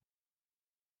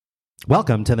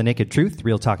Welcome to The Naked Truth,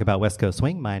 real talk about West Coast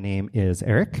swing. My name is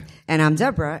Eric. And I'm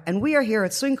Deborah, and we are here at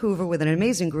SwingCouver with an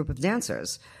amazing group of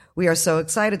dancers. We are so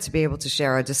excited to be able to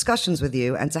share our discussions with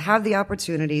you and to have the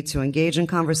opportunity to engage in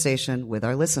conversation with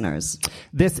our listeners.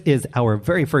 This is our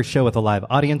very first show with a live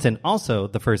audience and also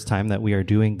the first time that we are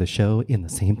doing the show in the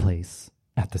same place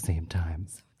at the same time.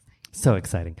 So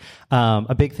exciting.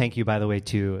 A big thank you, by the way,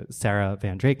 to Sarah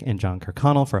Van Drake and John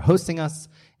Kirkconnell for hosting us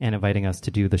and inviting us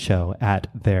to do the show at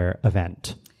their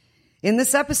event. In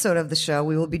this episode of the show,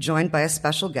 we will be joined by a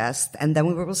special guest, and then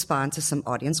we will respond to some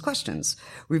audience questions.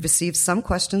 We've received some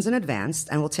questions in advance,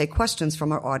 and we'll take questions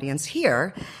from our audience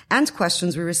here and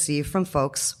questions we receive from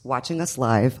folks watching us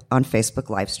live on Facebook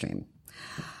Livestream.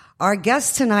 Our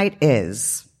guest tonight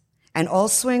is an All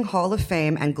Swing Hall of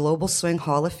Fame and Global Swing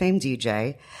Hall of Fame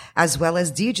DJ, as well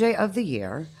as DJ of the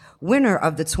Year, winner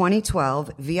of the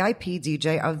 2012 VIP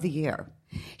DJ of the Year.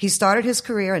 He started his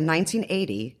career in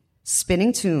 1980,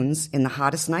 spinning tunes in the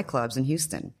hottest nightclubs in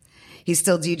Houston. He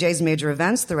still DJs major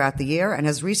events throughout the year and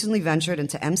has recently ventured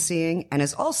into MCing and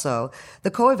is also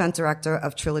the co-event director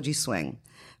of Trilogy Swing.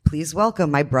 Please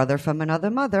welcome my brother from another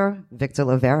mother, Victor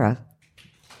Loveira.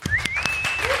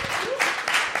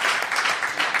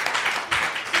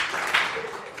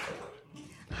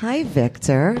 Hi,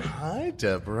 Victor. Hi,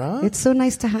 Deborah. It's so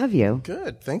nice to have you.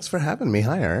 Good. Thanks for having me.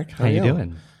 Hi, Eric. How you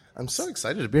doing? I'm so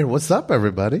excited to be here. What's up,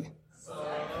 everybody?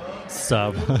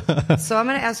 Sub. So I'm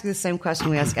going to ask you the same question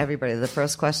we ask everybody. The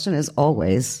first question is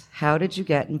always, how did you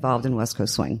get involved in West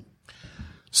Coast Swing?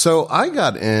 So I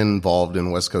got involved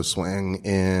in West Coast Swing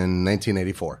in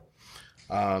 1984.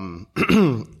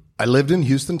 I lived in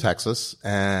Houston, Texas,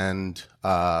 and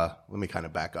let me kind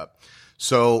of back up.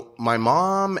 So my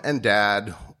mom and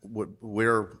dad,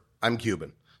 I'm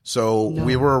Cuban. So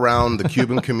we were around the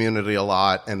Cuban community a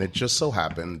lot, and it just so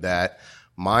happened that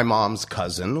my mom's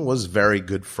cousin was very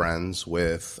good friends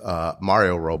with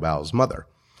Mario Robal's mother.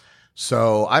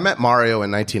 So I met Mario in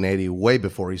 1980, way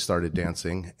before he started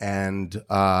dancing. And in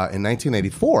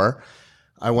 1984,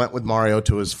 I went with Mario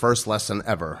to his first lesson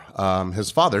ever. His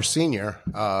father, Senior,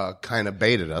 kind of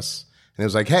baited us. And he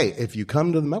was like, hey, if you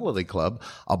come to the Melody Club,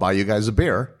 I'll buy you guys a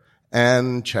beer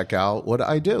and check out what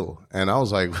I do. And I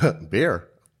was like, beer?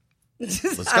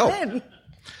 Let's go.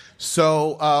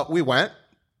 So we went,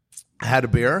 had a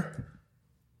beer.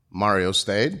 Mario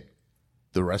stayed.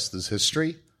 The rest is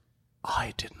history.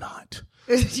 I did not.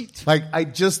 I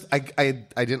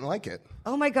didn't like it.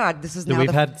 Oh my God! This is So now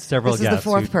we've had several This is guests the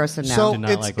fourth who- person now. So did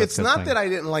not like it's West Coast not Swing. that I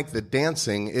didn't like the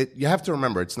dancing. You have to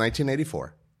remember, it's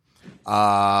 1984.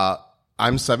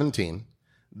 I'm 17.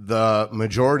 The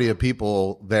majority of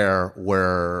people there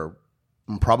were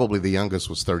probably the youngest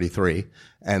was 33,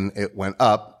 and it went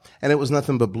up, and it was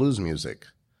nothing but blues music.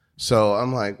 So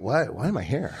I'm like, why am I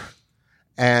here?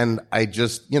 And I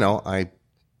just, I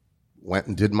went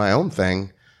and did my own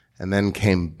thing, and then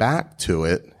came back to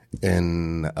it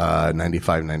in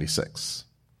 95, 96.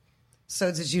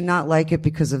 So did you not like it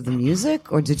because of the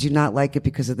music, or did you not like it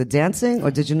because of the dancing,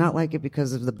 or did you not like it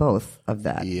because of the both of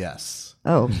that? Yes.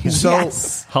 Oh, So,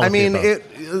 yes. All I of the mean,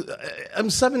 above. I'm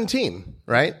 17,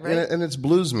 right? And it's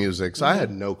blues music, so I had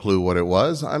no clue what it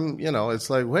was. It's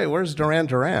like, wait, where's Duran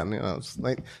Duran? It's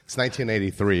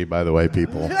 1983, by the way,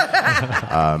 people.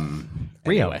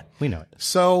 Anyway, we know it.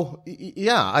 So,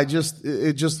 yeah,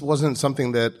 it just wasn't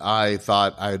something that I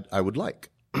thought I would like.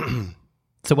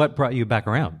 So what brought you back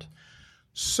around?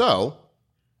 So,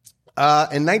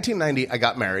 in 1990, I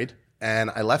got married,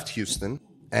 and I left Houston,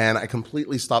 and I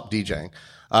completely stopped DJing.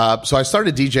 So I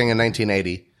started DJing in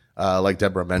 1980, like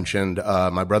Deborah mentioned.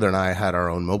 My brother and I had our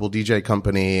own mobile DJ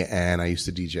company, and I used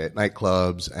to DJ at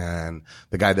nightclubs, and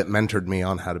the guy that mentored me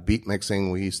on how to beat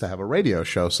mixing, we used to have a radio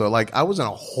show. So, I was in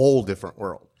a whole different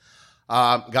world.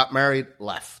 Got married,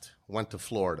 left, went to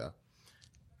Florida,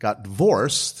 got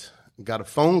divorced, got a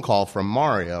phone call from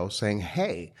Mario saying,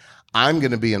 hey, I'm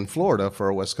going to be in Florida for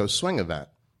a West Coast Swing event.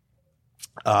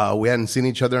 We hadn't seen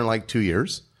each other in 2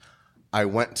 years. I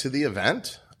went to the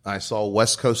event. I saw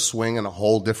West Coast Swing in a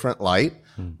whole different light.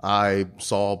 I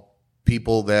saw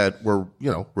people that were,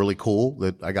 really cool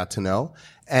that I got to know.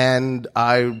 And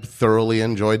I thoroughly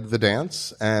enjoyed the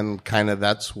dance, and kind of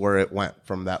that's where it went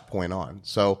from that point on.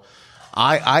 So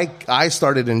I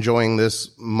started enjoying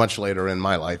this much later in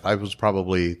my life. I was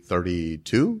probably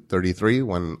 32, 33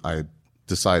 when I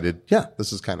decided, yeah,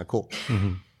 this is kind of cool.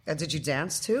 And did you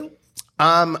dance too?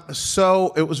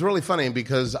 So it was really funny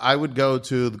because I would go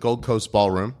to the Gold Coast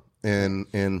Ballroom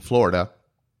in Florida,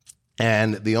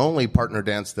 and the only partner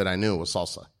dance that I knew was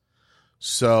salsa.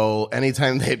 So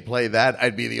anytime they'd play that,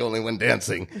 I'd be the only one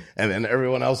dancing. And then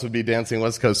everyone else would be dancing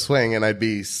West Coast Swing, and I'd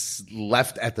be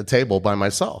left at the table by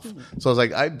myself. So I was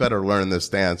like, I better learn this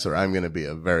dance or I'm going to be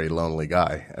a very lonely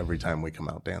guy every time we come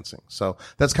out dancing. So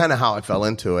that's kind of how I fell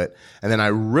into it. And then I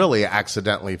really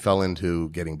accidentally fell into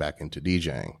getting back into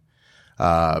DJing.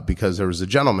 Because there was a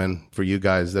gentleman, for you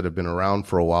guys that have been around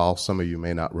for a while, some of you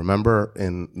may not remember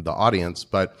in the audience,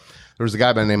 but there was a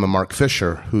guy by the name of Mark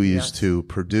Fisher who used to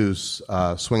produce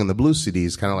Swing and the Blues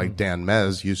CDs, kind of like Dan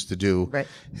Mez used to do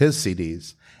his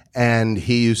CDs. And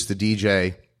he used to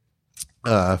DJ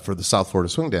for the South Florida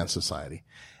Swing Dance Society.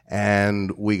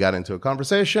 And we got into a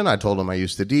conversation. I told him I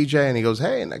used to DJ, and he goes,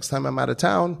 hey, next time I'm out of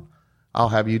town, I'll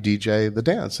have you DJ the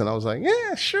dance. And I was like,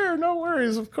 yeah, sure, no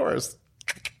worries, of course.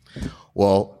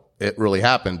 Well, it really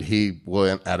happened. He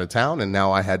went out of town, and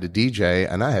now I had to DJ,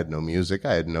 and I had no music.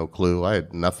 I had no clue. I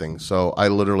had nothing. So I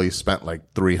literally spent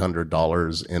like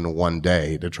 $300 in one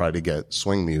day to try to get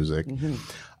swing music.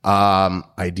 I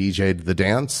DJ'd the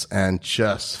dance and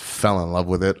just fell in love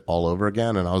with it all over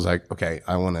again. And I was like, okay,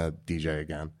 I want to DJ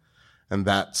again. And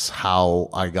that's how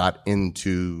I got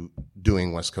into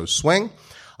doing West Coast Swing.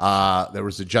 There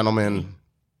was a gentleman,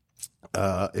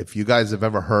 if you guys have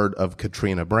ever heard of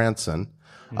Katrina Branson,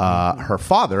 her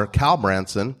father, Cal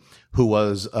Branson, who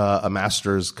was a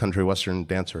master's country western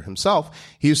dancer himself,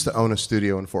 he used to own a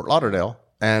studio in Fort Lauderdale,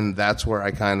 and that's where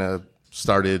I kind of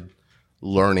started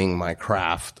learning my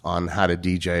craft on how to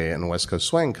DJ in West Coast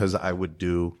Swing, because I would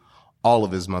do all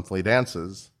of his monthly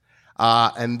dances.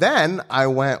 And then I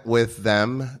went with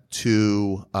them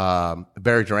to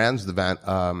Barry Duran's event,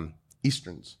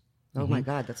 Easterns. Oh my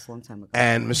God, that's a long time ago.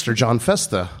 And Mr. John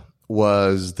Festa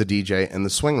was the DJ in the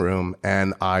swing room,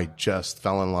 and I just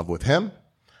fell in love with him.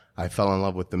 I fell in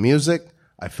love with the music.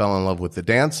 I fell in love with the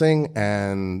dancing,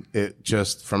 and it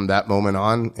just, from that moment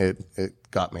on,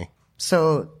 it got me.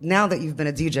 So now that you've been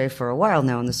a DJ for a while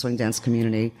now in the swing dance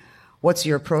community, what's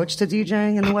your approach to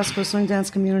DJing in the West Coast swing dance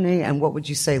community, and what would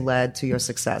you say led to your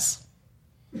success?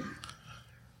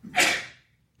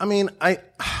 I mean, I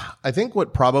think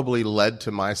what probably led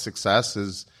to my success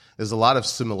is a lot of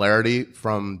similarity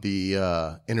from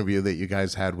the interview that you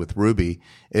guys had with Ruby.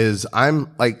 I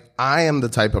am the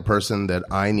type of person that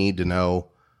I need to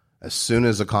know as soon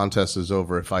as a contest is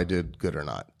over if I did good or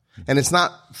not. And it's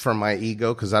not for my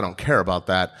ego, because I don't care about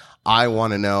that. I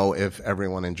want to know if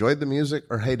everyone enjoyed the music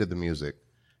or hated the music,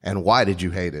 and why did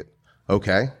you hate it?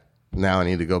 Okay, now I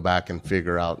need to go back and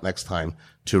figure out next time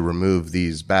to remove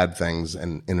these bad things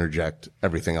and interject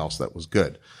everything else that was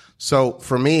good. So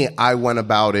for me, I went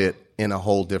about it in a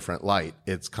whole different light.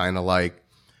 It's kind of like,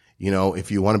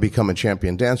 if you want to become a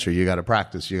champion dancer, you got to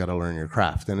practice, you got to learn your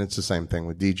craft. And it's the same thing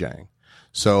with DJing.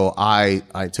 So I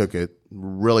took it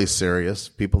really serious.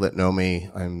 People that know me,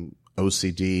 I'm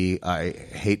OCD. I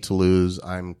hate to lose.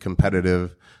 I'm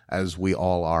competitive, as we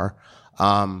all are.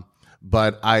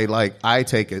 But I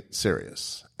take it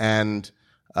serious. And,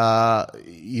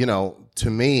 to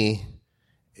me,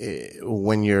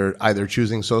 when you're either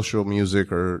choosing social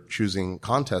music or choosing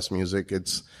contest music,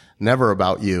 it's never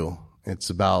about you. It's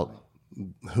about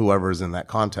whoever's in that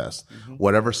contest. Mm-hmm.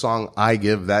 Whatever song I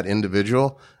give that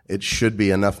individual, it should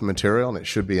be enough material, and it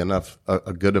should be enough,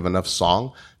 a good of enough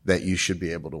song that you should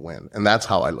be able to win. And that's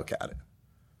how I look at it.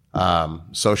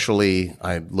 Socially,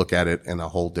 I look at it in a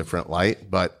whole different light,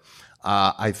 but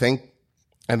I think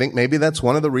maybe that's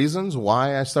one of the reasons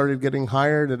why I started getting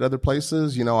hired at other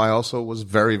places. I also was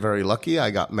very, very lucky.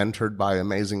 I got mentored by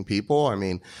amazing people. I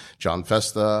mean, John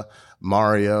Festa,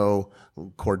 Mario,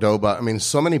 Cordoba. I mean,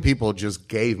 so many people just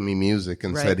gave me music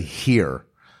and said, here.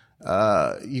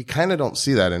 You kind of don't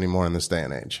see that anymore in this day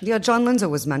and age. Yeah, John Lindsay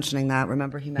was mentioning that.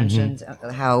 Remember, he mentioned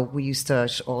how we used to,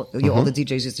 all the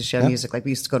DJs used to share music. Like,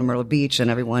 we used to go to Myrtle Beach,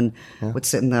 and everyone would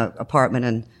sit in the apartment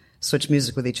and switch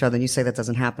music with each other. And you say that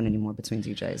doesn't happen anymore between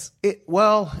DJs.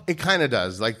 It kind of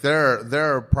does. Like,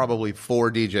 there are probably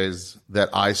 4 DJs that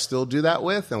I still do that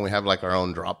with, and we have like our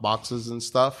own drop boxes and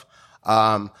stuff.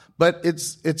 But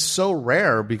it's so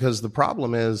rare, because the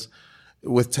problem is,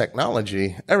 with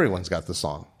technology, everyone's got the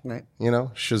song. Right.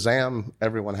 Shazam,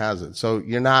 everyone has it. So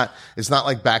it's not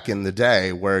like back in the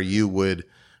day where you would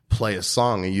play a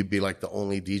song and you'd be like the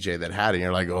only DJ that had it. And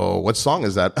you're like, oh, what song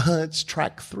is that? It's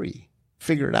track 3.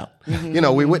 Figure it out.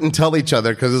 Mm-hmm. We wouldn't tell each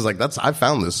other, because it's like, I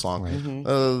found this song. Right.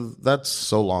 Mm-hmm. That's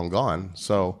so long gone.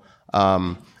 So,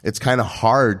 it's kind of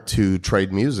hard to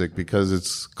trade music, because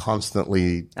it's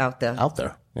constantly out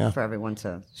there. Yeah. For everyone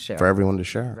to share.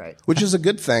 Right. Which is a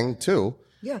good thing too.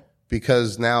 Yeah.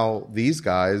 Because now these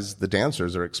guys, the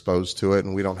dancers, are exposed to it,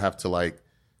 and we don't have to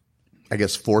I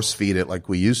guess, force feed it like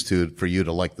we used to for you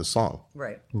to like the song.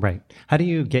 Right. Right. How do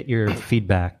you get your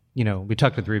feedback? You know, we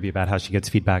talked with Ruby about how she gets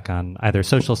feedback on either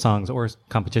social songs or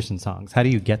competition songs. How do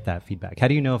you get that feedback? How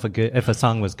do you know if a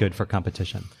song was good for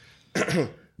competition?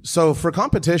 So for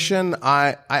competition,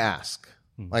 I ask.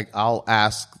 Like, I'll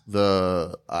ask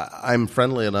I'm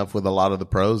friendly enough with a lot of the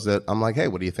pros that I'm like, hey,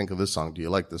 what do you think of this song? Do you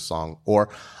like this song? Or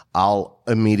I'll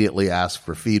immediately ask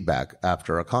for feedback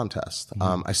after a contest.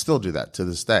 I still do that to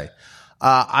this day.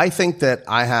 I think that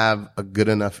I have a good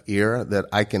enough ear that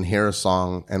I can hear a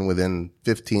song, and within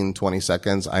 15, 20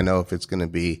 seconds, I know if it's going to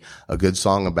be a good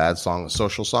song, a bad song, a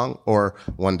social song, or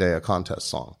one day a contest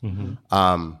song.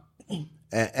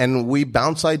 And we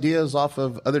bounce ideas off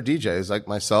of other DJs like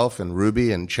myself and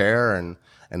Ruby and Chair and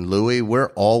Louie.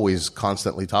 We're always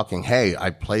constantly talking, hey, I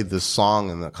played this song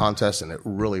in the contest and it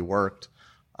really worked.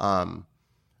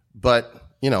 But,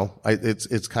 you know,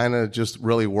 it's kind of just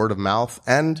really word of mouth.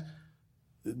 And,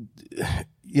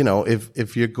 you know,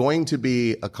 if you're going to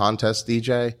be a contest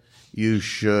DJ, you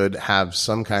should have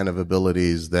some kind of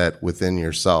abilities that within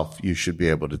yourself, you should be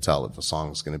able to tell if a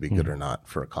song is going to be good or not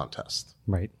for a contest.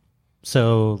 Right.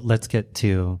 So let's get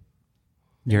to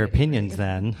your opinions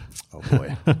then. Oh,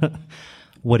 boy.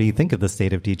 What do you think of the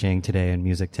state of DJing today and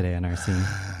music today in our scene?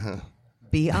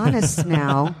 Be honest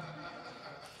now.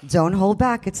 Don't hold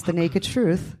back. It's the naked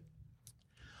truth.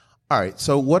 All right.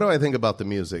 So what do I think about the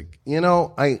music? You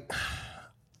know,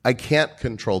 I can't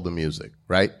control the music,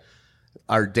 right?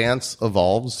 Our dance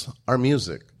evolves. Our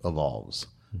music evolves.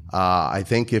 I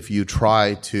think if you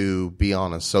try to be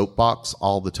on a soapbox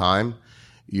all the time,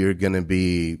 you're going to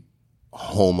be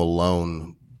home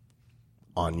alone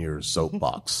on your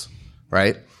soapbox,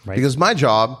 right? Because my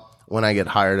job when I get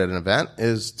hired at an event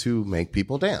is to make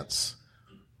people dance.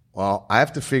 Well, I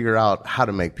have to figure out how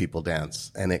to make people dance.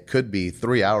 And it could be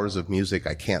 3 hours of music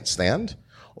I can't stand,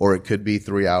 or it could be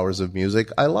 3 hours of music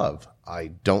I love.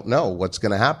 I don't know what's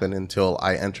going to happen until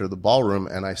I enter the ballroom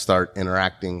and I start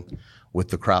interacting with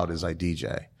the crowd as I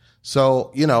DJ. So,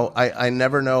 you know, I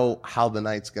never know how the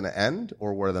night's going to end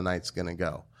or where the night's going to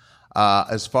go.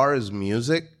 As far as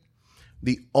music,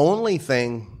 the only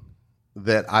thing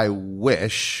that I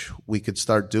wish we could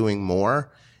start doing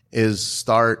more is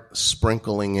start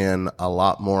sprinkling in a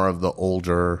lot more of the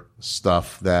older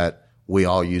stuff that we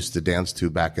all used to dance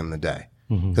to back in the day.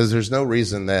 Because there's no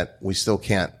reason that we still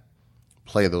can't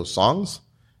play those songs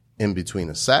in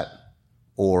between a set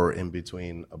or in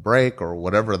between a break or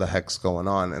whatever the heck's going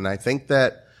on. And I think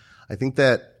that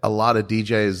a lot of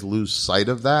DJs lose sight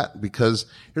of that, because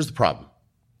here's the problem.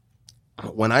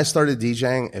 When I started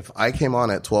DJing, if I came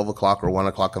on at 12 o'clock or 1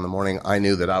 o'clock in the morning, I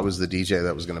knew that I was the DJ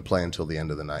that was going to play until the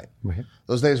end of the night. Right.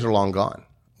 Those days are long gone.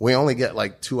 We only get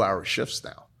like 2-hour shifts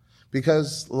now,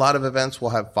 because a lot of events will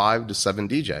have 5 to 7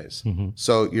 DJs.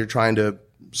 So you're trying to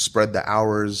spread the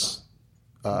hours,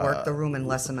 work the room in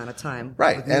less amount of time.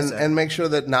 Right. And make sure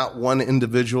that not one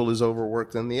individual is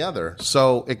overworked than the other.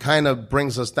 So it kind of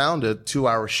brings us down to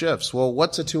 2-hour shifts. Well,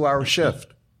 what's a 2-hour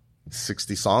shift?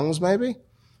 60 songs maybe?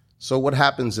 So what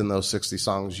happens in those 60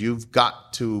 songs? You've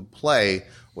got to play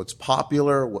what's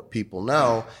popular, what people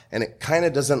know, and it kind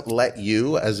of doesn't let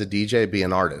you as a DJ be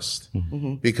an artist.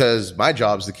 Because my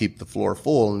job is to keep the floor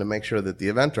full and to make sure that the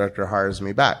event director hires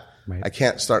me back. Right. I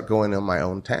can't start going on my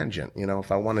own tangent. You know,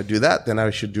 if I want to do that, then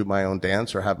I should do my own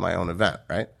dance or have my own event,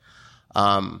 right?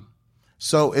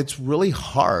 So it's really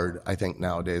hard, I think,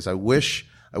 nowadays. I wish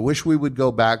we would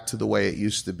go back to the way it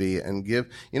used to be and give,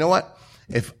 you know what?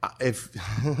 If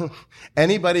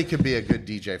anybody could be a good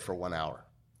DJ for 1 hour,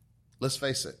 let's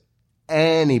face it,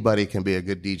 anybody can be a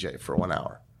good DJ for 1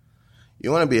 hour.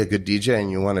 You want to be a good DJ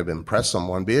and you want to impress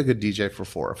someone, be a good DJ for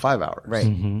 4 or 5 hours. Right.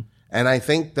 And I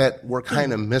think that we're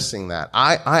kind of missing that.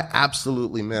 I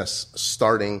absolutely miss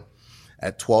starting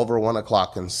at 12 or 1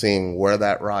 o'clock and seeing where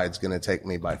that ride's going to take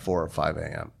me by 4 or 5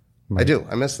 a.m. Right. I do.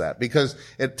 I miss that, because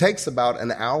it takes about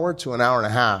an hour to an hour and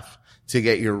a half to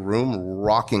get your room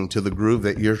rocking to the groove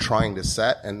that you're trying to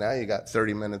set. And now you got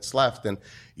 30 minutes left, and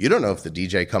you don't know if the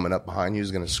DJ coming up behind you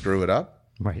is going to screw it up.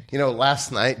 Right. You know,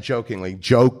 last night, jokingly,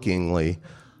 I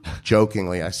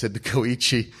said to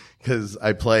Koichi, because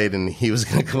I played and he was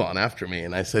going to come on after me,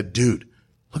 and I said, dude,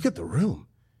 look at the room.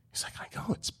 He's like, I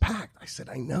know, it's packed. I said,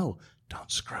 I know.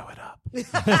 Don't screw it up.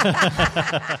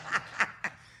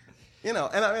 You know,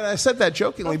 and I mean, I said that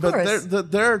jokingly,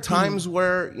 but there are times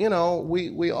where, you know,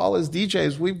 we all as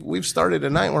DJs, we've started a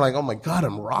night and we're like, oh my God,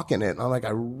 I'm rocking it. And I'm like,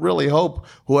 I really hope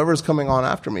whoever's coming on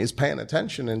after me is paying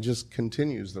attention and just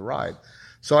continues the ride.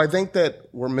 So I think that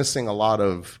we're missing a lot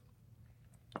of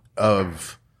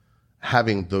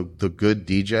having the good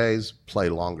DJs play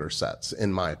longer sets,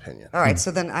 in my opinion. All right,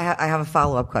 so then I have a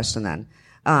follow-up question then.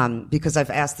 Because I've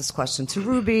asked this question to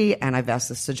Ruby and I've asked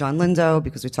this to John Lindo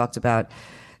because we talked about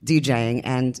DJing,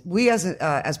 and we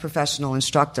as professional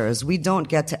instructors, we don't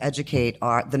get to educate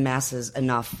the masses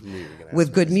enough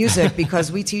with good music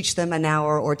because we teach them an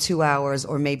hour or 2 hours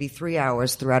or maybe 3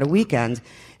 hours throughout a weekend.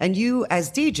 And you,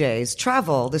 as DJs,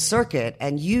 travel the circuit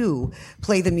and you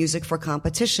play the music for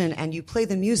competition and you play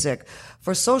the music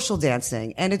for social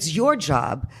dancing. And it's your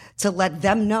job to let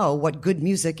them know what good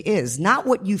music is. Not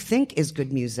what you think is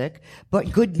good music,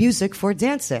 but good music for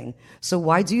dancing. So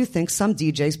why do you think some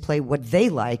DJs play what they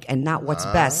like and not what's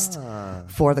best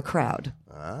for the crowd?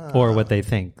 Or what they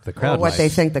think the crowd Or what likes. they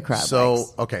think the crowd So,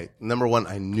 likes. okay, number one,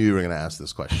 I knew you were going to ask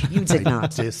this question. You did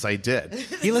not. Yes, I did.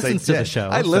 He listens to the show.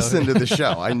 I so- listened to the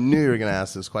show. I knew you were going to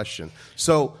ask this question.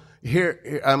 So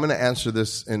here I'm going to answer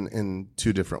this in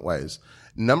two different ways.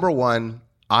 Number one,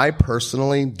 I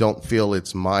personally don't feel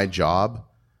it's my job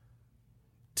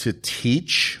to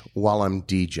teach while I'm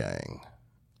DJing.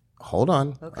 Hold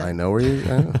on. Okay. I know where you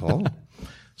hold on.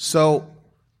 So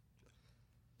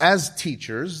as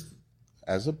teachers,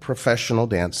 as a professional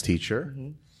dance teacher,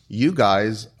 you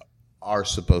guys are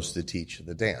supposed to teach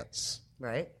the dance.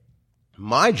 Right?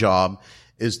 My job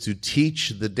is to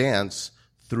teach the dance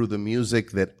through the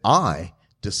music that I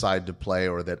decide to play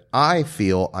or that I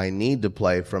feel I need to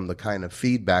play from the kind of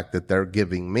feedback that they're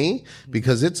giving me,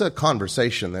 because it's a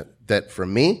conversation that for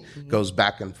me goes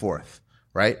back and forth,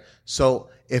 right? So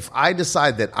if I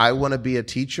decide that I want to be a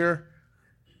teacher,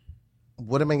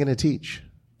 what am I going to teach?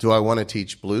 Do I want to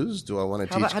teach blues? Do I want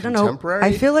to teach contemporary?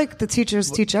 I feel like the teachers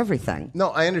teach everything. No,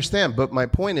 I understand. But my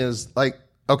point is, like,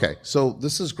 okay, so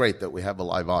this is great that we have a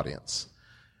live audience.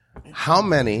 How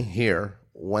many here,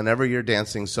 whenever you're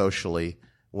dancing socially,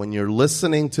 when you're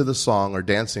listening to the song or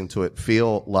dancing to it,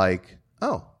 feel like,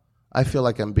 oh, I feel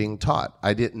like I'm being taught.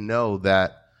 I didn't know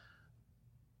that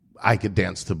I could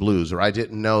dance to blues, or I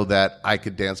didn't know that I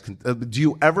could dance. Do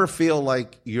you ever feel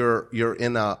like you're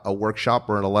in a workshop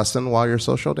or in a lesson while you're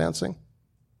social dancing?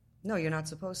 No, you're not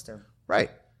supposed to. Right.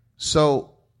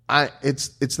 So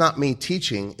it's not me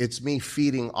teaching, it's me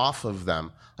feeding off of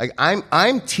them. Like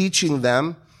I'm teaching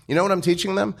them. You know what I'm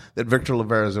teaching them? That Victor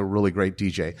Loveira is a really great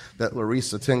DJ, that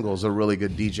Larissa Tingle is a really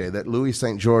good DJ, that Louis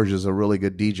St. George is a really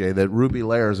good DJ, that Ruby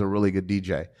Lair is a really good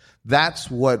DJ.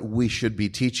 That's what we should be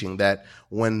teaching, that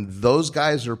when those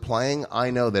guys are playing, I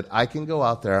know that I can go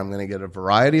out there, I'm going to get a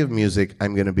variety of music,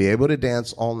 I'm going to be able to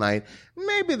dance all night.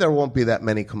 Maybe there won't be that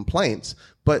many complaints,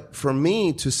 but for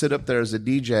me to sit up there as a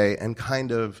DJ and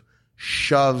kind of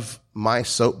shove my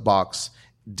soapbox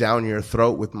down your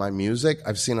throat with my music,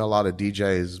 I've seen a lot of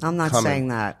DJs saying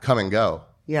that. Come and go.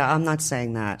 Yeah, I'm not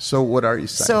saying that. So what are you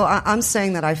saying? So I'm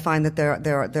saying that I find that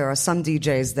there are some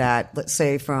DJs that, let's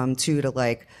say from 2 to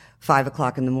like 5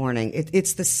 o'clock in the morning,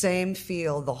 it's the same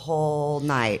feel the whole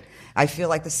night. I feel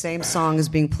like the same song is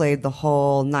being played the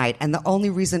whole night. And the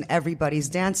only reason everybody's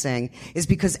dancing is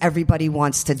because everybody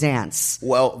wants to dance.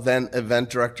 Well, then event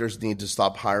directors need to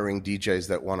stop hiring DJs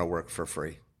that want to work for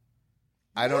free.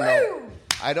 I don't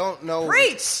know.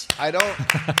 Preach! I don't.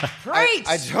 Preach!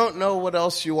 I don't know what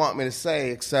else you want me to say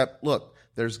except, look,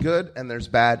 there's good and there's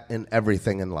bad in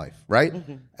everything in life, right?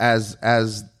 Mm-hmm.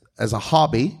 As a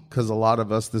hobby, because a lot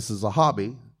of us, this is a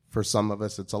hobby. For some of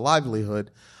us, it's a livelihood.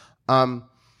 When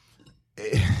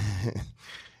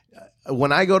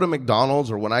I go to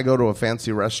McDonald's or when I go to a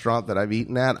fancy restaurant that I've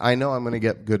eaten at, I know I'm going to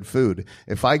get good food.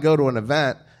 If I go to an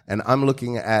event and I'm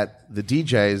looking at the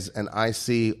DJs and I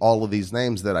see all of these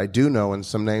names that I do know and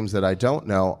some names that I don't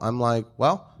know, I'm like,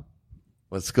 well,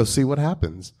 let's go see what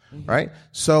happens, right?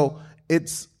 So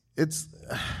it's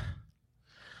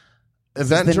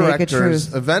event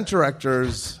directors.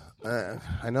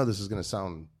 I know this is going to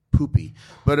sound poopy,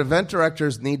 but event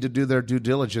directors need to do their due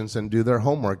diligence and do their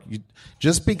homework.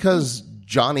 Just because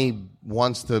Johnny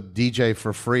wants to DJ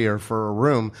for free or for a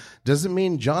room doesn't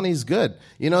mean Johnny's good.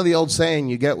 You know the old saying,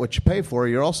 you get what you pay for,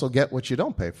 you also get what you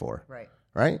don't pay for.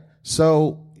 Right?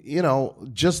 So, you know,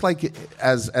 just like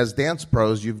as dance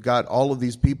pros, you've got all of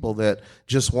these people that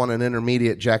just want an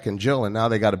intermediate Jack and Jill, and now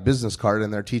they got a business card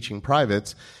and they're teaching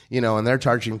privates, you know, and they're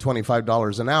charging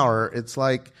 $25 an hour. It's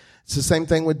like, it's the same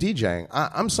thing with DJing.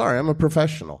 I'm sorry, I'm a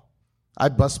professional. I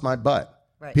bust my butt.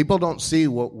 Right. People don't see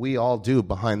what we all do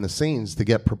behind the scenes to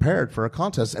get prepared for a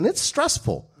contest, and it's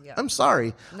stressful. Yeah. I'm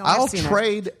sorry. No, I'll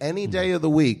trade any day of the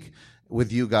week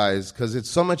with you guys because it's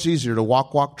so much easier to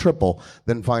walk triple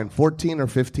than find 14 or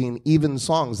 15 even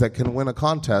songs that can win a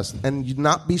contest and you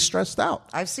not be stressed out.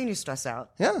 I've seen you stress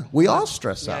out. Yeah, we all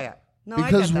stress out. Yeah. No, I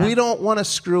because get that. we don't want to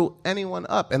screw anyone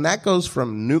up. And that goes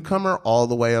from newcomer all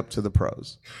the way up to the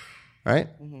pros, right?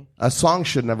 Mm-hmm. A song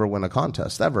should never win a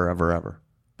contest, ever, ever, ever.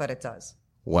 But it does.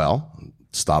 Well,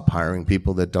 stop hiring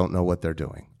people that don't know what they're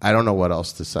doing. I don't know what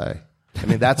else to say. I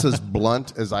mean, that's as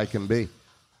blunt as I can be.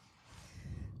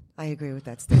 I agree with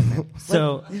that statement.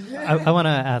 So I want to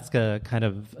ask a kind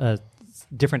of a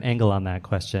different angle on that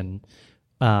question.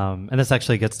 And this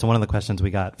actually gets to one of the questions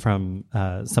we got from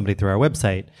somebody through our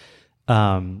website.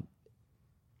 We're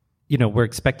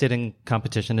expected in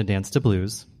competition to dance to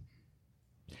blues,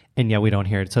 and yet we don't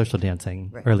hear it social dancing,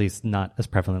 right. Or at least not as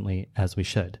prevalently as we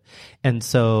should. And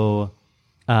so,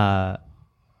 you,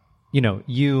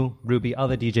 Ruby, all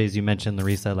the DJs you mentioned,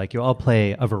 Larissa, like you all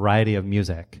play a variety of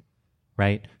music,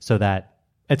 right? So that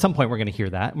at some point we're going to hear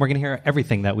that, and we're going to hear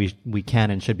everything that we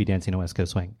can and should be dancing a West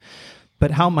Coast swing.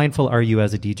 But how mindful are you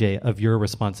as a DJ of your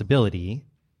responsibility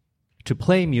to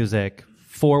play music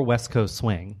for West Coast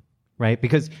swing, right?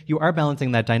 Because you are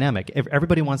balancing that dynamic. If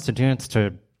everybody wants to dance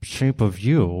to Shape of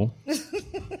You,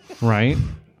 right?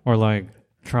 Or like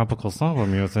tropical samba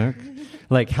music,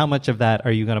 like how much of that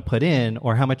are you going to put in,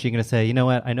 or how much are you going to say, you know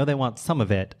what, I know they want some of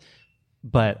it,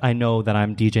 but I know that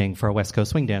I'm DJing for a West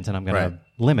Coast swing dance and I'm going to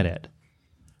limit it.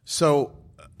 So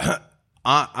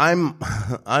I'm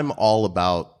all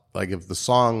about, like, if the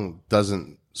song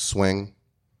doesn't swing,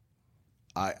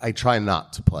 I try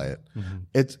not to play it. Mm-hmm.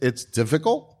 It's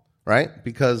difficult, right?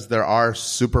 Because there are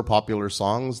super popular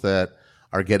songs that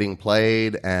are getting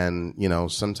played, and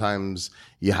sometimes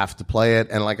you have to play it.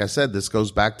 And like I said, this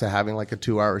goes back to having like a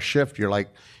 2-hour shift. You're like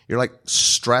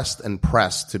stressed and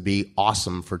pressed to be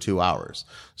awesome for 2 hours.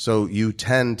 So you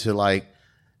tend to like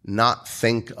not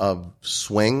think of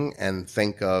swing and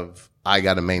think of, I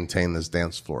got to maintain this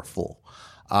dance floor full.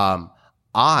 When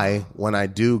I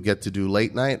do get to do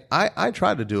late night, I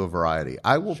try to do a variety.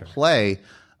 I will play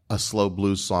a slow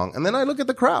blues song, and then I look at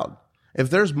the crowd. If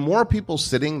there's more people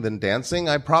sitting than dancing,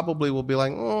 I probably will be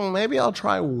like, maybe I'll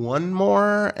try one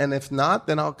more, and if not,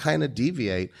 then I'll kind of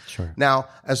deviate. Sure. Now,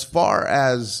 as far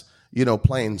as,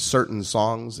 playing certain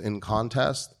songs in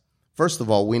contest, first of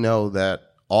all, we know that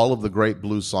all of the great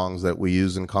blues songs that we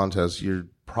use in contests, you're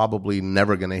probably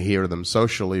never going to hear them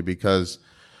socially because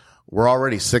we're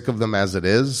already sick of them as it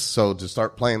is. So to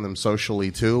start playing them socially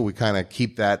too, we kind of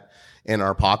keep that in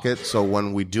our pocket. So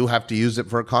when we do have to use it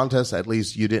for a contest, at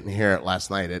least you didn't hear it last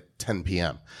night at 10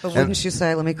 p.m. But wouldn't you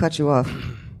say, let me cut you off.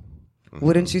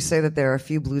 Wouldn't you say that there are a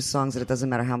few blues songs that it doesn't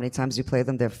matter how many times you play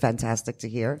them, they're fantastic to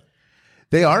hear?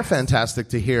 They are fantastic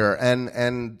to hear.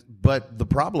 But the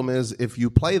problem is if you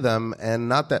play them and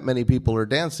not that many people are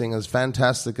dancing, as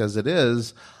fantastic as it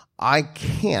is, I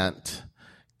can't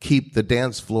keep the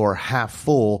dance floor half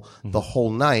full the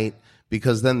whole night,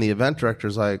 because then the event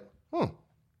director's like,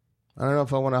 I don't know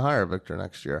if I want to hire Victor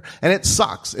next year. And it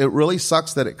sucks. It really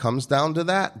sucks that it comes down to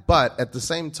that. But at the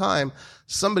same time,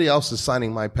 somebody else is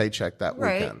signing my paycheck that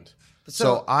weekend.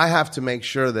 So I have to make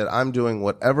sure that I'm doing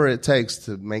whatever it takes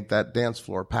to make that dance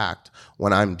floor packed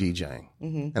when I'm DJing.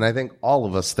 Mm-hmm. And I think all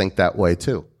of us think that way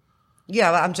too.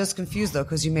 Yeah, I'm just confused though,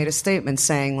 because you made a statement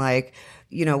saying like,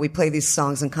 we play these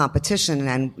songs in competition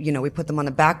and, we put them on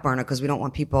the back burner because we don't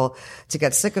want people to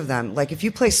get sick of them. Like if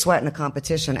you play Sweat in a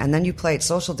competition and then you play it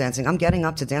social dancing, I'm getting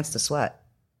up to dance to Sweat.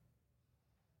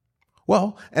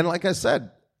 Well, and like I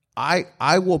said,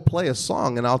 I will play a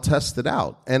song and I'll test it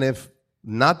out. And if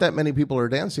not that many people are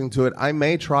dancing to it, I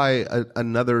may try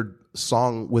another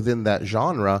song within that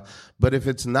genre. But if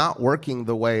it's not working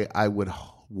the way I would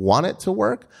want it to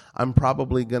work, I'm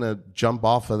probably going to jump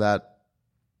off of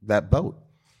that boat.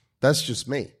 That's just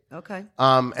me. Okay.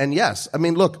 And yes, I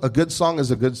mean, look, a good song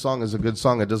is a good song is a good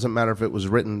song. It doesn't matter if it was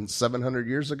written 700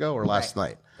 years ago or last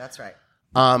night. That's right.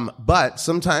 But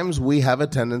sometimes we have a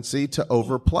tendency to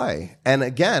overplay. And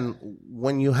again,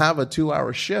 when you have a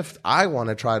 2-hour shift, I want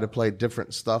to try to play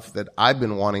different stuff that I've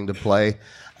been wanting to play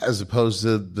as opposed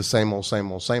to the same old,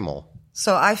 same old, same old.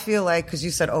 So I feel like, because you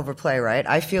said overplay, right?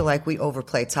 I feel like we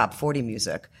overplay top 40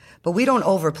 music, but we don't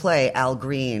overplay Al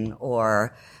Green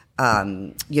or,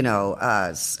 Solomon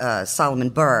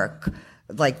Burke,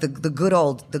 like the good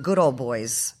old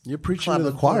boys. You're preaching to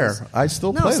the choir. I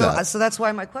still play that. So that's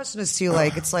why my question is to you,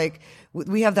 like, it's like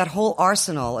we have that whole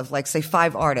arsenal of like, say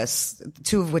 5 artists,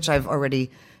 2 of which I've already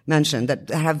mentioned, that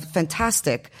have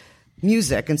fantastic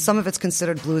music, and some of it's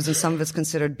considered blues and some of it's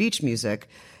considered beach music.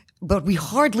 But we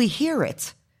hardly hear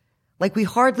it. Like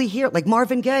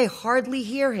Marvin Gaye, hardly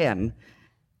hear him.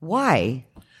 Why?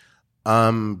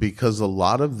 Because a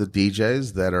lot of the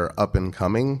DJs that are up and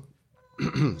coming,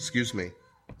 excuse me,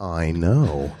 I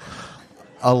know.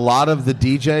 a lot of the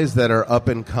DJs that are up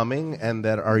and coming and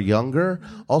that are younger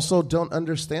also don't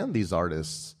understand these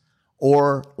artists.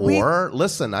 Or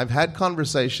listen, I've had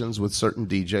conversations with certain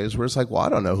DJs where it's like, well, I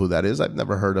don't know who that is. I've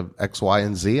never heard of X, Y,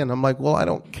 and Z. And I'm like, well, I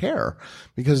don't care,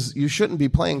 because you shouldn't be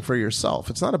playing for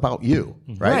yourself. It's not about you,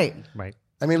 right? Right.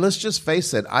 I mean, let's just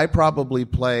face it. I probably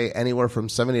play anywhere from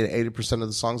 70 to 80% of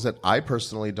the songs that I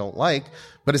personally don't like,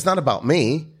 but it's not about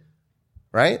me,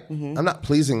 right? Mm-hmm. I'm not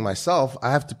pleasing myself.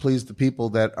 I have to please the people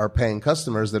that are paying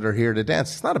customers that are here to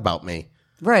dance. It's not about me.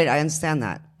 Right, I understand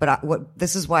that. But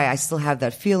this is why I still have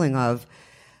that feeling of,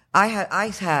 I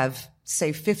have,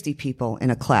 say, 50 people in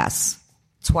a class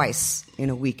twice in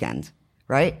a weekend,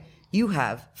 right? You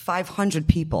have 500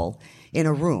 people in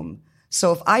a room.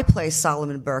 So if I play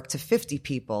Solomon Burke to 50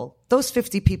 people, those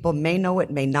 50 people may know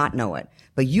it, may not know it.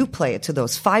 But you play it to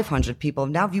those 500 people.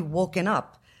 Now you've woken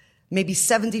up maybe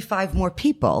 75 more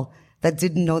people that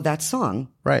didn't know that song.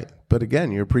 Right. But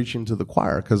again, you're preaching to the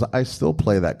choir, because I still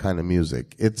play that kind of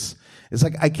music. It's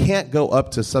like I can't go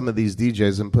up to some of these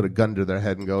DJs and put a gun to their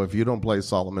head and go, if you don't play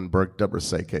Solomon Burke, Deborah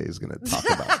Seke is going to talk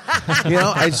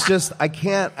about. It's just I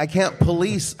can't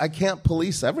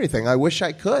police everything. I wish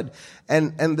I could.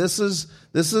 And this is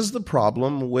the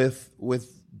problem with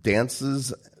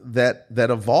dances that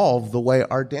evolve the way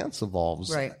our dance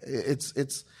evolves. Right.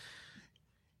 It's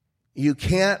you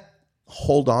can't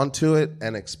hold on to it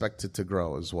and expect it to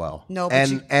grow as well. No,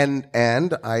 but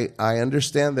and I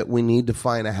understand that we need to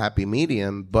find a happy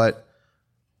medium, but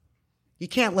you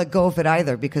can't let go of it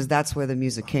either, because that's where the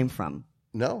music came from.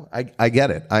 No, I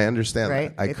get it. I understand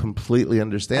right? that. I completely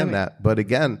understand that. But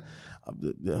again,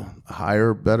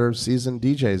 hire better seasoned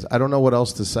DJs. I don't know what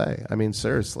else to say. I mean,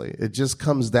 seriously, it just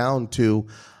comes down to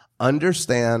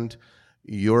understand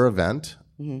your event.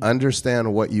 Mm-hmm.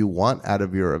 Understand what you want out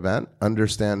of your event,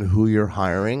 understand who you're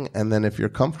hiring, and then if you're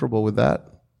comfortable with that,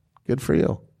 good for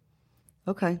you.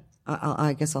 Okay.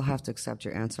 I guess I'll have to accept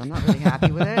your answer. I'm not really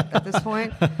happy with it at this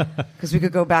point, because we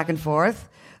could go back and forth.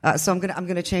 So I'm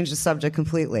gonna change the subject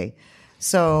completely.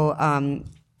 So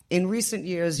in recent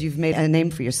years, you've made a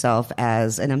name for yourself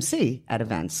as an MC at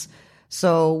events.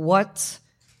 So what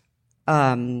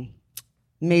made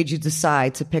you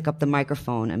decide to pick up the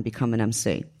microphone and become an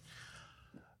MC?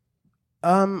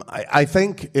 I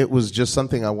think it was just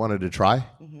something I wanted to try.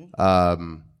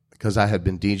 Because I had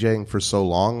been DJing for so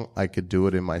long, I could do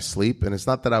it in my sleep. And it's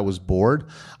not that I was bored.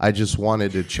 I just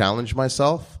wanted to challenge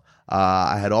myself.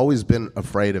 I had always been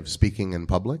afraid of speaking in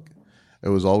public. It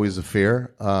was always a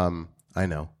fear. I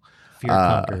know. Fear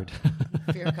conquered.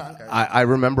 Fear conquered. I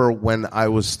remember when I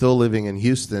was still living in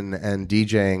Houston and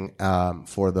DJing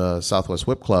for the Southwest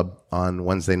Whip Club on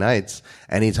Wednesday nights.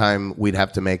 Anytime we'd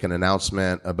have to make an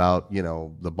announcement about,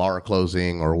 the bar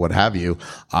closing or what have you,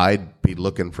 I'd be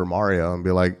looking for Mario and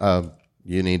be like,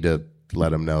 you need to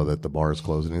let him know that the bar is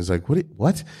closing. He's like,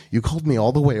 what? You called me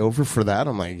all the way over for that?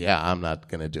 I'm like, yeah, I'm not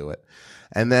going to do it.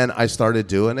 And then I started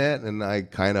doing it, and I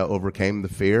kind of overcame the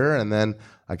fear, and then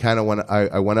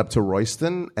I went up to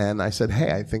Royston and I said,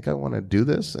 hey, I think I want to do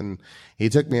this. And he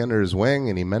took me under his wing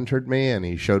and he mentored me and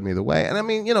he showed me the way. And I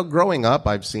mean, growing up,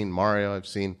 I've seen Mario, I've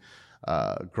seen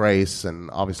Grace, and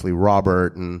obviously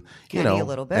Robert, and Kenny a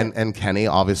little bit. and Kenny,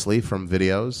 obviously, from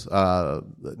videos.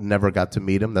 Never got to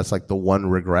meet him. That's like the one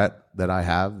regret that I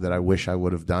have that I wish I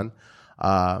would have done.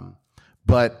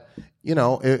 But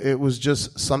it was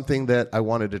just something that I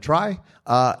wanted to try.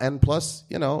 And plus,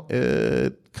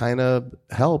 it kind of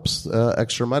helps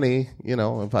extra money,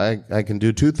 if I can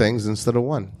do two things instead of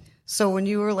one. So when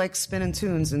you were like spinning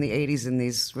tunes in the 80s in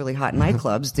these really hot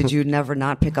nightclubs, did you never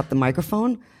not pick up the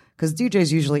microphone? Because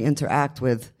DJs usually interact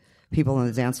with people on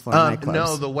the dance floor in nightclubs.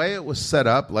 No, the way it was set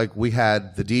up, like we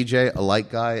had the DJ, a light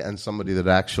guy, and somebody that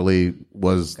actually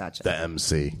was the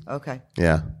MC. Okay.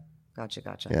 Yeah. Gotcha.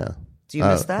 Yeah. Do you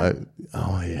miss that?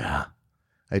 Oh, yeah.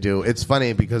 I do. It's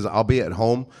funny because I'll be at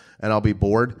home and I'll be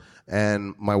bored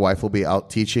and my wife will be out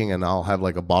teaching and I'll have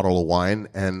like a bottle of wine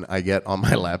and I get on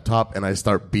my laptop and I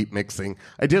start beat mixing.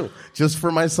 I do. Just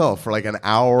for myself for like an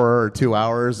hour or 2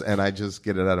 hours and I just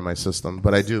get it out of my system.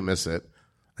 But I do miss it.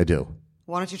 I do.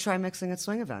 Why don't you try mixing at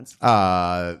swing events?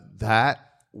 That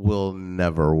will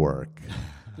never work.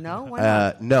 No? Why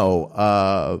not?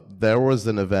 No. There was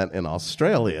an event in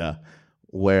Australia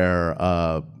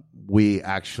where we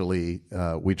actually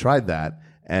we tried that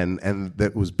and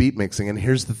that was beat mixing. And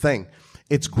here's the thing.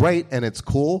 It's great and it's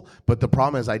cool, but the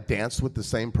problem is I danced with the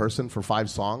same person for 5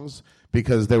 songs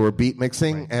because they were beat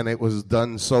mixing and it was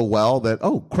done so well that,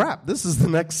 oh crap, this is the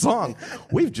next song.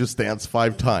 We've just danced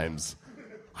 5 times.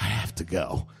 I have to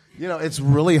go. It's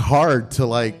really hard to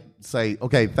like say,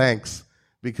 okay, thanks,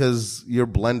 because you're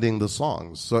blending the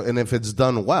songs. So, and if it's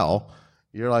done well,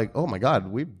 You're like, oh my God,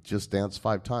 we've just danced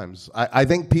 5 times. I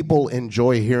think people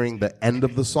enjoy hearing the end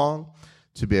of the song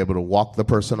to be able to walk the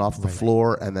person off the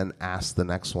floor and then ask the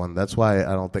next one. That's why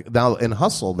I don't think... Now, in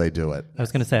Hustle, they do it. I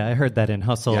was going to say, I heard that in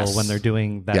Hustle when they're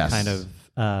doing that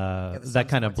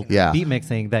kind of beat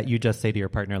mixing that you just say to your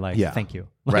partner, like, thank you.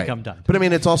 Like, I'm done. But I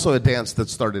mean, it's also a dance that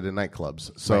started in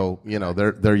nightclubs. So,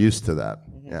 they're used to that.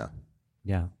 Yeah.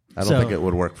 Yeah. I don't think it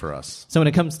would work for us. So when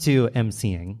it comes to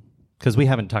MCing, because we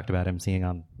haven't talked about MCing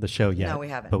on the show yet. No, we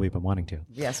haven't. But we've been wanting to.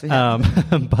 Yes, we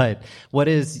have. But what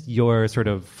is your sort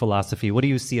of philosophy? What do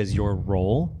you see as your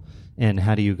role, and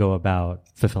how do you go about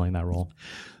fulfilling that role?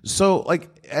 So, like,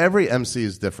 every MC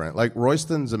is different. Like,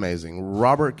 Royston's amazing.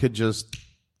 Robert could just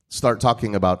start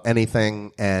talking about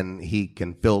anything, and he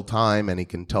can fill time, and he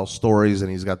can tell stories, and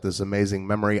he's got this amazing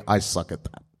memory. I suck at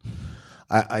that.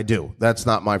 I do. That's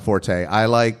not my forte. I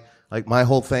like my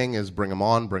whole thing is bring them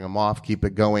on, bring them off, keep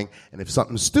it going. And if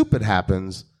something stupid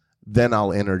happens, then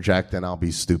I'll interject and I'll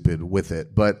be stupid with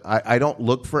it. But I don't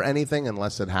look for anything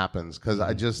unless it happens, because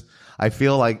I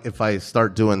feel like if I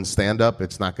start doing stand-up,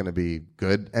 it's not going to be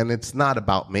good. And it's not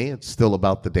about me. It's still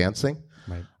about the dancing.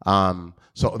 Right.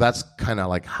 So that's kind of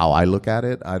like how I look at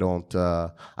it. I don't,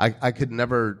 I could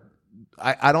never,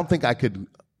 I don't think I could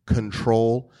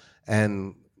control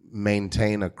and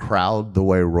maintain a crowd the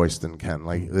way Royston can.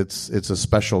 Like, it's a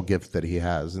special gift that he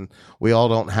has, and we all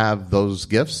don't have those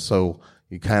gifts, so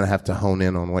you kind of have to hone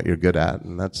in on what you're good at,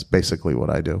 and that's basically what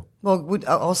I do. Well,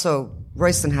 also,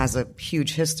 Royston has a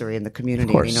huge history in the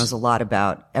community. He knows a lot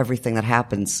about everything that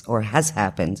happens or has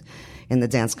happened in the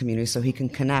dance community, so he can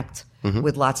connect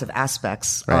with lots of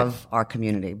aspects of our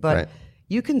community. But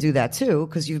you can do that too,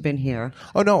 because you've been here.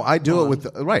 Oh no, I do it with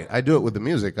I do it with the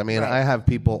music. I mean, I have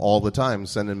people all the time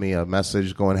sending me a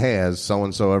message going, "Hey, has so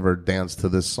and so ever danced to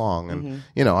this song?" And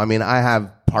I mean, I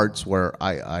have parts where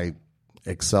I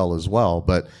excel as well,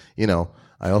 but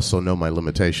I also know my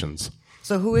limitations.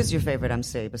 So, who is your favorite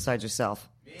MC besides yourself?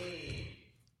 Me.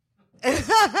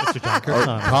 Mr. John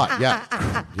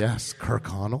Kirk. Yes, Kirk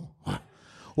Connell.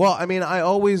 Well, I mean, I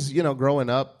always, growing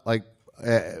up, like.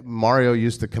 Mario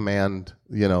used to command,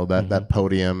 that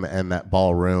podium and that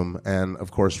ballroom, and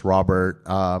of course Robert.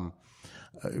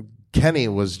 Kenny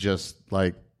was just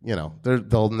like,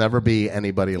 there'll never be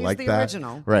anybody like the that.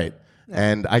 Original, right?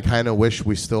 Yeah. And I kind of wish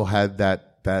we still had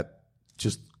that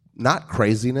just not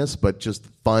craziness, but just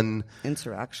fun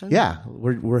interaction. Yeah,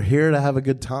 we're here to have a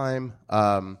good time.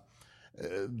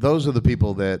 Those are the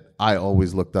people that I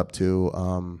always looked up to.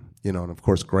 And of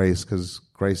course Grace, because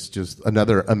Grace just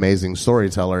another amazing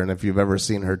storyteller. And if you've ever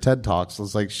seen her TED Talks,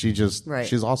 it's like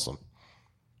she's awesome.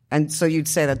 And so you'd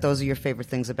say that those are your favorite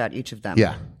things about each of them.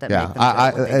 Yeah, that make them do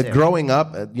what they do. Growing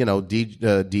up,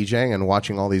 DJing and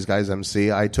watching all these guys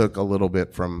MC, I took a little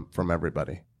bit from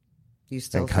everybody. You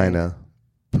still and kind of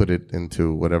put it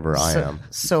into whatever I am.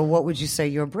 So what would you say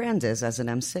your brand is as an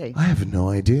MC? I have no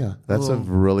idea. That's a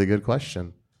really good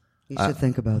question. You should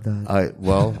think about that.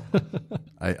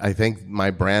 I think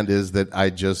my brand is that I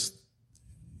just,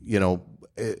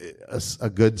 a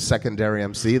good secondary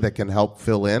MC that can help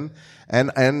fill in.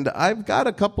 And I've got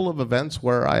a couple of events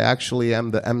where I actually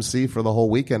am the MC for the whole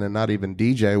weekend and not even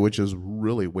DJ, which is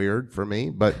really weird for me,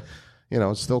 but,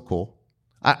 it's still cool.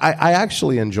 I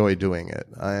actually enjoy doing it.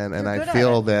 And I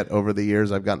feel that over the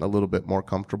years I've gotten a little bit more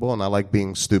comfortable, and I like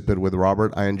being stupid with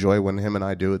Robert. I enjoy when him and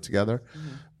I do it together. Mm-hmm.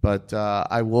 But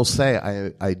I will say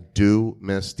I do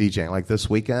miss DJing. Like this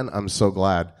weekend, I'm so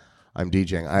glad I'm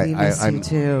DJing. We miss you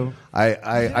too.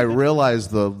 I realize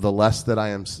the less that I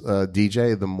am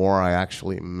DJ, the more I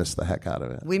actually miss the heck out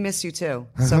of it. We miss you too.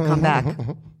 So come back.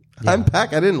 Yeah. I'm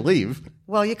back. I didn't leave.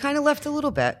 Well, you kind of left a little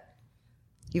bit.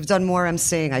 You've done more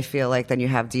MCing, I feel like, than you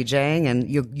have DJing, and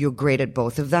you're great at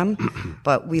both of them.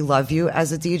 But we love you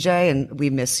as a DJ, and we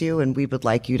miss you, and we would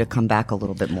like you to come back a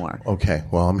little bit more. Okay.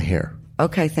 Well, I'm here.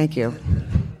 Okay, thank you.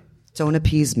 Don't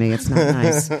appease me. It's not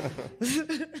nice.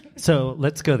 So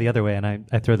let's go the other way, and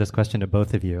I throw this question to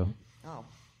both of you. Oh.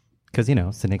 Because,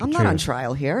 it's a naked I'm truth. not on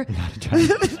trial here. Not on trial.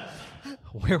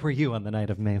 Where were you on the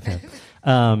night of May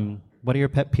 5th? What are your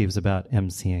pet peeves about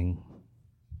MCing?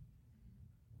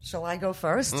 Shall I go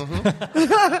first?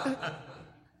 Mm-hmm.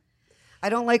 I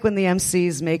don't like when the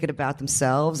MCs make it about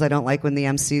themselves. I don't like when the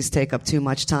MCs take up too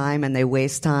much time and they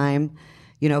waste time.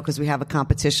 Because we have a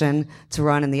competition to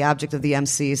run, and the object of the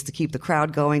MC is to keep the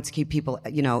crowd going, to keep people,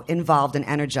 involved and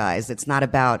energized. It's not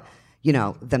about,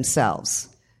 themselves.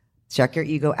 Check your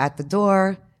ego at the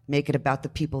door. Make it about the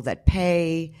people that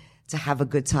pay to have a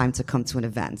good time to come to an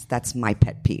event. That's my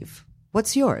pet peeve.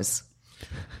 What's yours?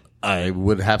 I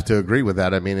would have to agree with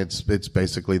that. I mean, it's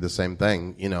basically the same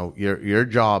thing. You know, your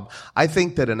job. I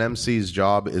think that an MC's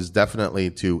job is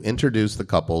definitely to introduce the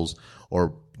couples,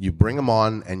 or you bring them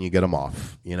on and you get them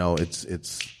off. You know, it's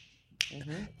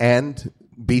and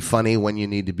be funny when you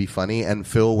need to be funny, and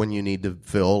fill when you need to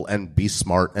fill, and be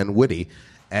smart and witty.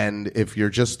 And if you're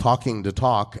just talking to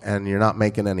talk and you're not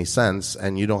making any sense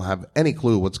and you don't have any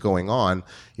clue what's going on,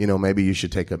 you know, maybe you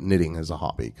should take up knitting as a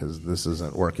hobby, because this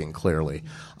isn't working clearly.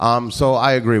 So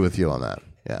I agree with you on that.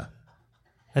 Yeah.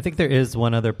 I think there is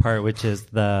one other part, which is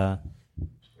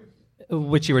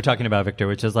which you were talking about, Victor,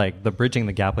 which is like the bridging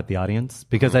the gap with the audience,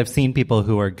 because I've seen people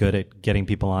who are good at getting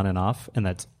people on and off, and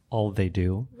that's all they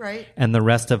do. Right. And the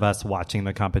rest of us watching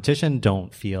the competition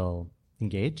don't feel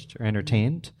engaged or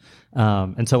entertained.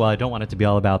 And so while I don't want it to be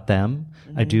all about them,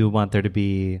 I do want there to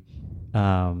be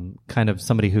kind of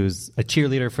somebody who's a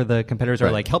cheerleader for the competitors,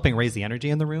 or like helping raise the energy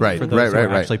in the room for those who are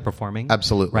actually performing.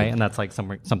 Absolutely. Right. And that's like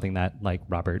something that like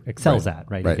Robert excels at,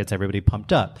 right? He gets everybody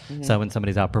pumped up. So when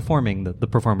somebody's out performing, the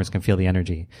performers can feel the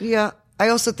energy. Yeah. I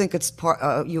also think it's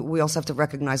part. We also have to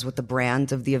recognize what the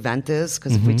brand of the event is,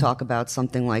 because if we talk about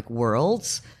something like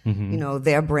Worlds, you know,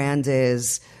 their brand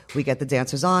is, we get the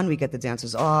dancers on, we get the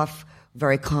dancers off,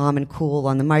 very calm and cool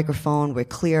on the microphone. We're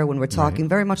clear when we're talking,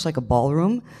 very much like a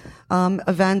ballroom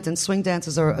event. And swing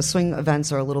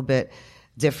events are a little bit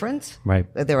different. Right.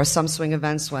 There are some swing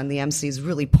events when the MC is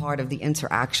really part of the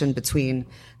interaction between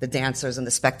the dancers and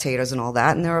the spectators and all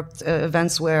that. And there are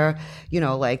events where, you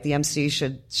know, like the MC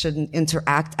shouldn't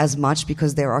interact as much,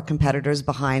 because there are competitors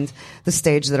behind the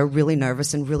stage that are really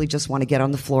nervous and really just want to get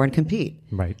on the floor and compete.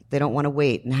 Right. They don't want to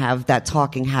wait and have that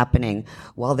talking happening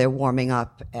while they're warming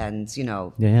up and, you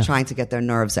know, trying to get their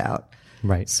nerves out.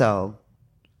 Right. So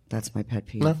that's my pet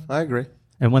peeve. No, I agree.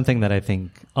 And one thing that I think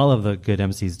all of the good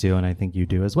MCs do, and I think you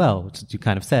do as well, which you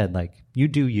kind of said, like, you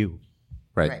do you.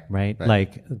 Right.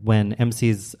 Like when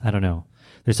MCs, I don't know,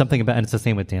 there's something about, and it's the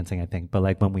same with dancing, I think, but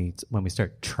like when we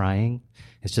start trying,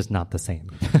 it's just not the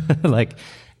same. Like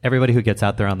everybody who gets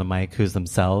out there on the mic, who's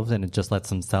themselves, and it just lets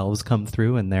themselves come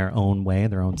through in their own way,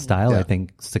 their own style, I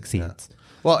think succeeds. Yeah.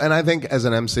 Well, and I think as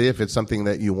an MC, if it's something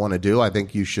that you want to do, I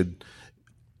think you should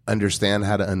understand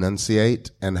how to enunciate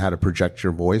and how to project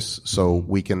your voice so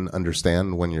we can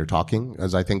understand when you're talking.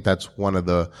 As I think that's one of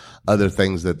the other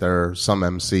things, that there are some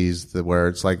MCs where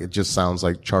it's like, it just sounds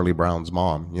like Charlie Brown's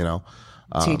mom, you know.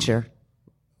 Teacher.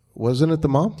 Wasn't it the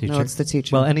mom? Teacher. No, it's the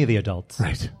teacher. Well, any of the adults.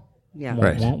 Right. Yeah.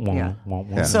 Right.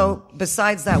 Yeah. So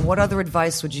besides that, what other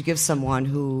advice would you give someone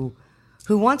who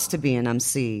wants to be an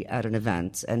MC at an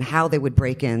event, and how they would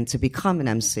break in to become an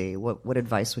MC? What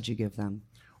advice would you give them?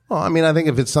 Well, I mean, I think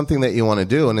if it's something that you want to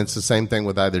do, and it's the same thing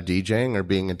with either DJing or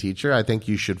being a teacher, I think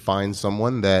you should find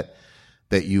someone that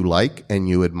you like and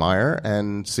you admire,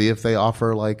 and see if they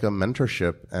offer like a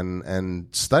mentorship,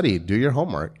 and study, do your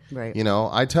homework. Right. You know,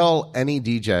 I tell any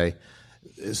DJ,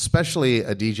 especially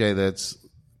a DJ that's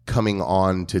coming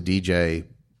on to DJ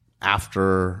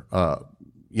after,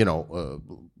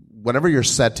 whatever your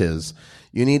set is,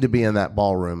 you need to be in that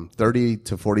ballroom 30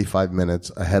 to 45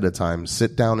 minutes ahead of time.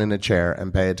 Sit down in a chair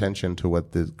and pay attention to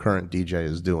what the current DJ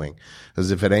is doing.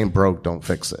 Because if it ain't broke, don't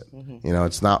fix it. Mm-hmm. You know,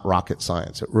 it's not rocket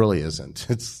science. It really isn't.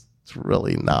 It's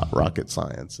really not rocket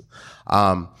science.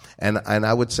 And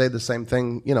I would say the same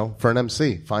thing, you know, for an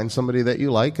MC. Find somebody that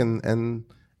you like, and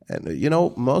you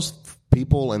know, most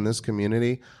people in this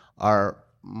community are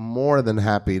more than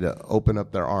happy to open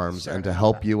up their arms and to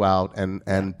help you out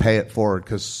and pay it forward,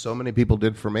 because so many people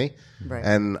did for me,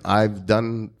 and I've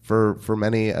done for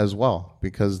many as well,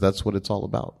 because that's what it's all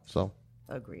about. So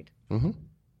agreed. Mm-hmm.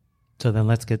 So then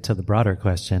let's get to the broader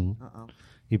question.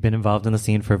 You've been involved in the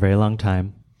scene for a very long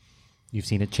time. You've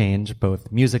seen it change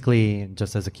both musically and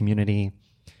just as a community.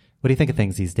 What do you think of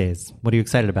things these days? What are you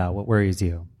excited about? What worries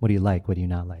you? What do you like? What do you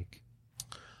not like?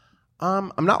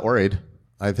 I'm not worried.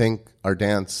 I think our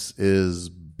dance is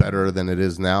better than it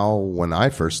is now when I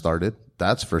first started.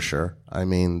 That's for sure. I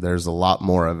mean, there's a lot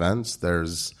more events.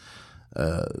 There's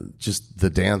just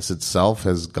the dance itself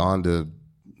has gone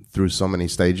through so many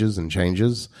stages and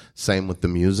changes. Same with the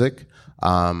music.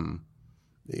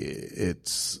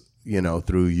 It's, you know,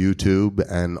 through YouTube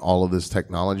and all of this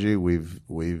technology, we've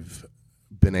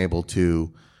been able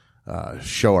to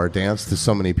show our dance to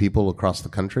so many people across the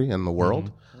country and the world.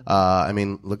 Mm-hmm. I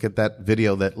mean, look at that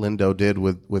video that Lindo did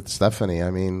with Stephanie. I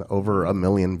mean, over 1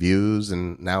 million views,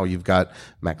 and now you've got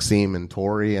MCing and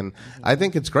Torri, and I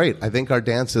think it's great. I think our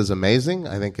dance is amazing.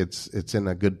 I think it's in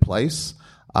a good place.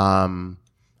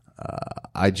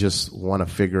 I just want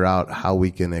to figure out how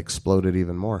we can explode it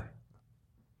even more.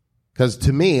 Because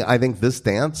to me, I think this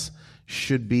dance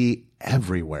should be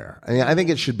everywhere. I mean, I think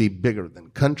it should be bigger than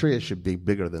country. It should be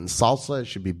bigger than salsa. It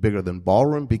should be bigger than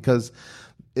ballroom because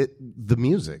the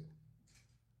music,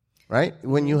 right?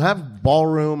 When you have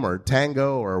ballroom or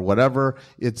tango or whatever,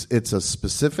 it's a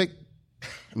specific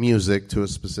music to a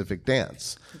specific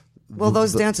dance. Well,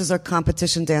 those dances are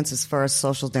competition dances first,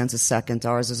 social dances second.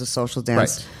 Ours is a social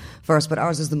dance first, but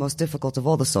ours is the most difficult of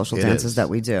all the social dances that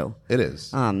we do. It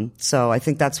is. So I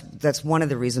think that's one of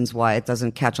the reasons why it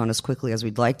doesn't catch on as quickly as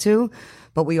we'd like to.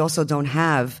 But we also don't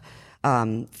have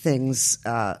things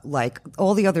like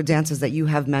all the other dances that you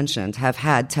have mentioned have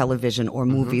had television or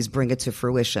movies bring it to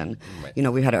fruition. Right. You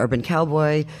know, we had Urban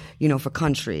Cowboy, you know, for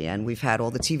country, and we've had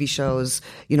all the TV shows,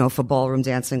 you know, for ballroom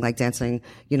dancing, like Dancing,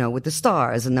 you know, with the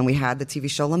Stars, and then we had the TV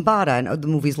show Lambada and the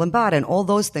movies Lambada and all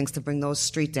those things to bring those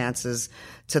street dances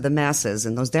to the masses,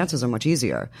 and those dances are much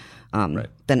easier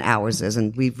than ours is,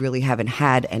 and we really haven't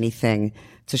had anything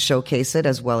to showcase it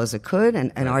as well as it could,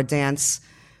 and our dance.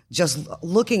 Just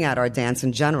looking at our dance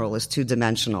in general is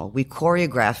two-dimensional. We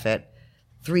choreograph it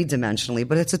three-dimensionally,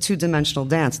 but it's a two-dimensional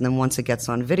dance. And then once it gets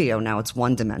on video, now it's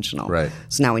one-dimensional. Right.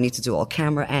 So now we need to do all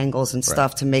camera angles and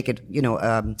stuff to make it, you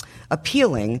know,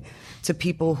 appealing to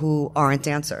people who aren't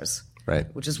dancers. Right.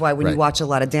 Which is why when you watch a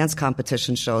lot of dance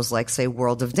competition shows like, say,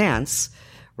 World of Dance,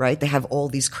 right? They have all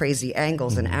these crazy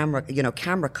angles and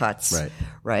camera cuts,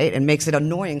 right? And makes it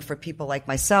annoying for people like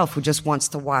myself who just wants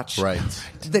to watch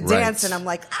the dance, and I'm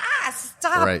like,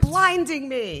 stop blinding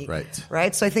me,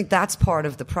 right? So I think that's part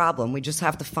of the problem. We just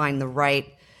have to find the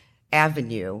right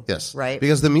avenue, right?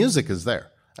 Because the music is there.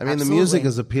 I mean, the music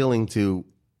is appealing to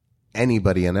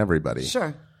anybody and everybody.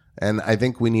 Sure. And I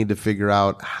think we need to figure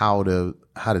out how to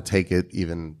take it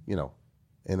even, you know,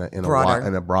 in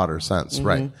a broader sense,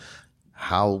 right?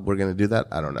 How we're going to do that,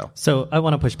 I don't know. So I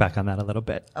want to push back on that a little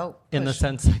bit. In the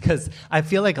sense, because I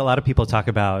feel like a lot of people talk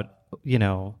about, you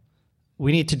know,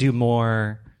 we need to do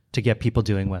more to get people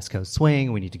doing West Coast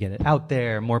swing. We need to get it out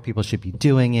there. More people should be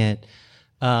doing it.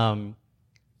 And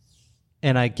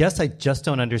I guess I just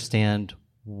don't understand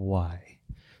why.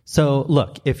 So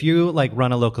look, if you like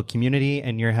run a local community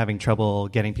and you're having trouble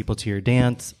getting people to your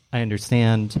dance, I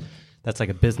understand. That's like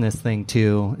a business thing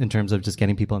too, in terms of just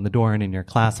getting people in the door and in your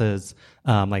classes.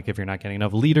 Like if you're not getting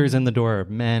enough leaders in the door or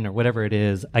men or whatever it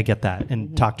is, I get that.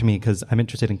 And talk to me because I'm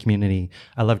interested in community.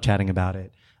 I love chatting about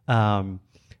it.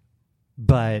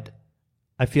 But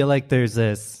I feel like there's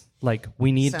this, like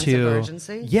we need sense to. Of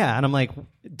urgency? Yeah. And I'm like,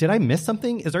 did I miss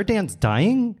something? Is our dance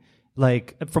dying?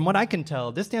 Like, from what I can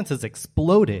tell, this dance has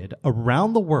exploded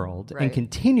around the world and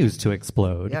continues to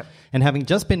explode. Yep. And having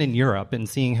just been in Europe and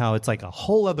seeing how it's like a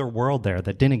whole other world there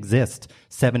that didn't exist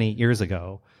 7-8 years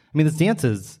ago. I mean, this dance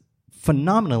is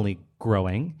phenomenally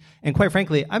growing. And quite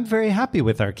frankly, I'm very happy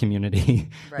with our community.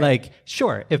 Like,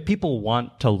 sure, if people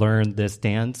want to learn this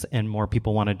dance and more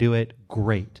people want to do it,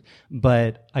 great.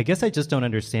 But I guess I just don't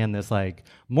understand this, like,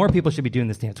 more people should be doing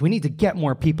this dance. We need to get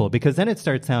more people, because then it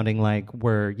starts sounding like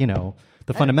we're, you know,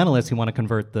 the fundamentalists who want to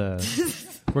convert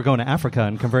we're going to Africa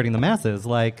and converting the masses.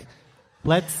 Like,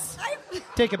 let's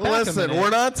take it back a minute. We're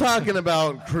not talking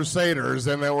about crusaders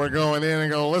and that we're going in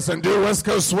and go, listen, do West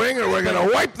Coast swing or we're going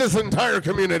to wipe this entire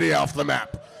community off the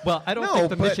map. Well, I don't think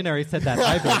the missionary said that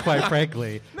either, quite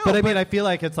frankly. But I mean, I feel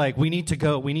like it's like we need to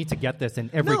get this in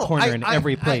every corner and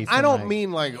every place. I don't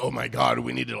mean like, oh my God,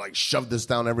 we need to like shove this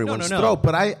down everyone's throat.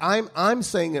 But I'm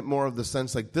saying it more of the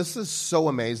sense like this is so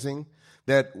amazing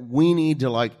that we need to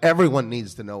like everyone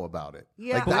needs to know about it.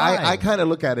 Yeah, like I kind of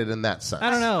look at it in that sense. I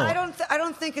don't know. I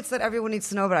don't think it's that everyone needs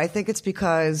to know, but I think it's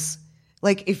because,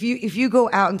 like, if you go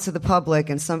out into the public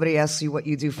and somebody asks you what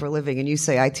you do for a living and you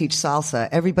say, I teach salsa,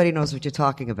 everybody knows what you're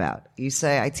talking about. You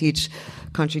say, I teach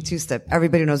country two-step,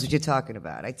 everybody knows what you're talking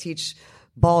about. I teach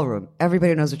ballroom,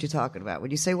 everybody knows what you're talking about.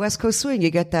 When you say West Coast swing, you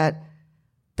get that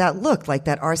look, like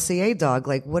that RCA dog,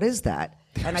 like, what is that?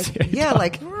 And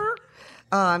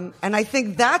and I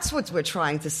think that's what we're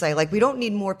trying to say. Like, we don't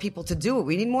need more people to do it.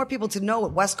 We need more people to know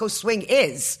what West Coast swing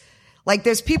is. Like,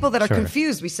 there's people that are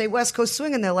confused. We say West Coast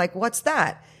swing, and they're like, what's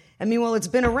that? I mean, well, it's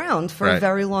been around for a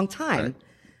very long time. Right.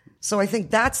 So I think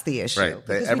that's the issue. Right.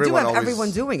 Because we do have everyone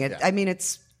doing it. Yeah. I mean,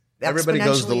 it's everybody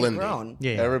goes to Lindy. Grown.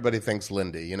 Yeah. Everybody thinks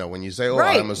Lindy. You know, when you say,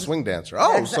 I'm a swing dancer.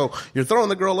 Oh, so you're throwing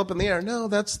the girl up in the air. No,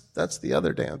 that's the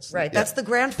other dance. Right. Yeah. That's the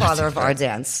grandfather of our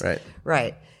dance. Right.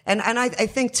 Right. And I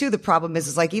think too the problem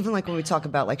is like even like when we talk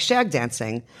about like shag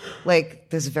dancing,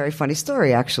 like there's a very funny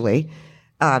story actually.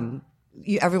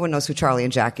 Everyone knows who Charlie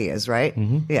and Jackie is, right?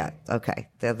 Mm-hmm. Yeah, okay.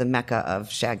 They're the mecca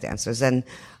of shag dancers. And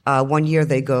one year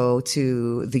they go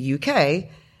to the UK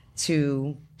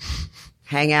to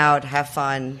hang out, have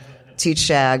fun, teach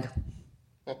shag.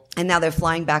 And now they're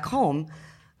flying back home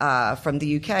from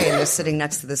the UK, and they're sitting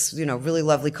next to this, really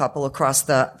lovely couple across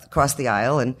the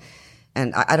aisle, and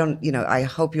I don't, I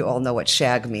hope you all know what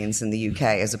shag means in the UK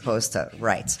as opposed to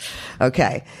right.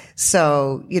 Okay.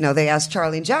 So, they asked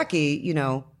Charlie and Jackie,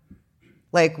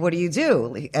 like, what do you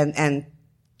do? And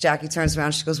Jackie turns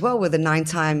around, she goes, well, we're the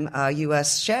 9-time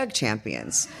U.S. shag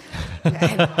champions.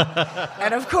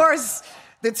 And of course,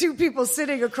 the two people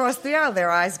sitting across the aisle,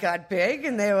 their eyes got big,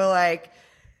 and they were like,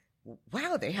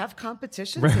 wow, they have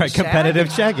competitions. Right, competitive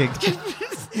shagging.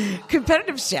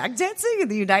 Competitive shag dancing in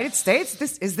the United States?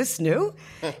 Is this new?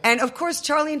 And of course,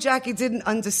 Charlie and Jackie didn't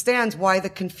understand why the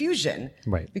confusion.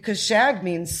 Right. Because shag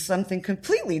means something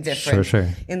completely different sure.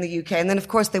 in the UK. And then, of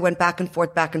course, they went back and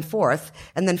forth.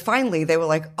 And then finally, they were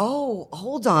like, oh,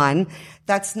 hold on.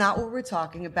 That's not what we're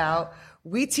talking about.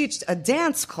 We teach a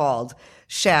dance called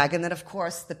shag. And then, of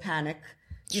course, the panic,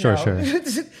 Sure.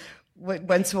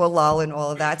 went to a lull and all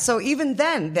of that. So even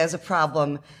then, there's a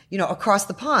problem, across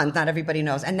the pond. Not everybody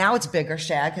knows. And now it's bigger.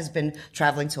 Shag has been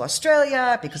traveling to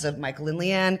Australia because of Michael and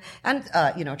Leanne. And,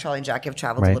 Charlie and Jackie have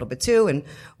traveled a little bit too. And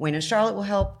Wayne and Charlotte will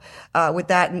help with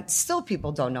that. And still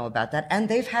people don't know about that. And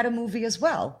they've had a movie as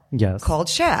well. Yes. Called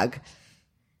Shag,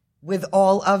 with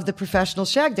all of the professional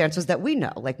shag dancers that we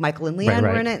know. Like Michael and Leanne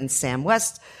were in it, and Sam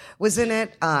West was in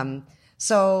it.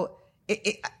 So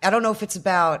I don't know if it's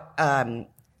about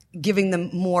giving them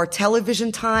more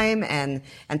television time and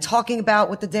talking about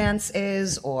what the dance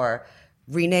is, or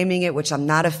renaming it, which I'm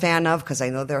not a fan of, because I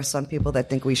know there are some people that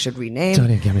think we should rename.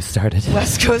 Don't even get me started.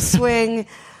 West Coast Swing.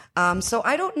 So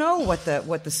I don't know what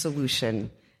the solution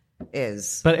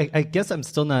is. But I guess I'm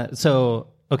still not. So,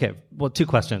 okay, well, 2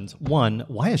 questions. 1,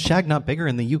 why is shag not bigger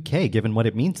in the UK, given what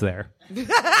it means there?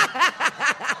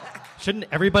 Shouldn't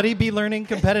everybody be learning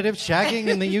competitive shagging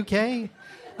in the UK?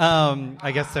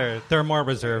 I guess they're more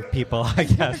reserved people, I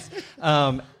guess.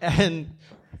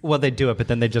 Well, they do it, but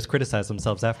then they just criticize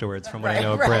themselves afterwards, from what I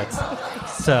know of Brits.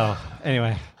 So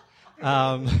anyway,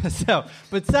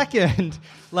 but second,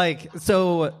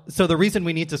 so the reason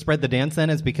we need to spread the dance then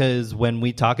is because when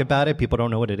we talk about it, people don't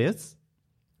know what it is.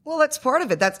 Well, that's part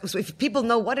of it. So if people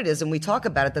know what it is and we talk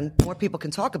about it, then more people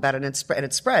can talk about it, and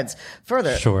it spreads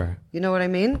further. Sure. You know what I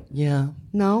mean? Yeah.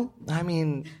 No? I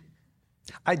mean,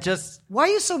 Why are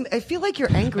you so... I feel like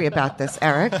you're angry about this,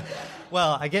 Eric.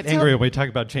 Well, I get angry when we talk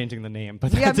about changing the name,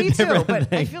 but yeah, that's me a different too. But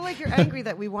thing. I feel like you're angry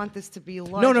that we want this to be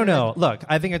larger. No. Look,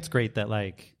 I think it's great that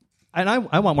and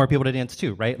I want more people to dance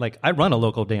too, right? Like, I run a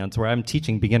local dance where I'm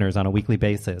teaching beginners on a weekly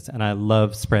basis, and I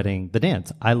love spreading the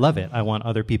dance. I love it. I want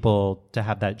other people to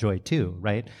have that joy too,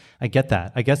 right? I get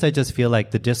that. I guess I just feel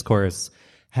like the discourse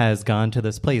has gone to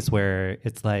this place where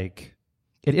it's like,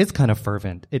 it is kind of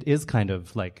fervent. It is kind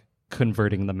of like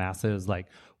converting the masses. Like,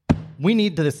 we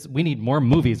need more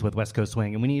movies with West Coast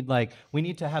Swing, and we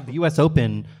need to have the U.S.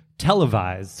 Open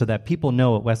televised so that people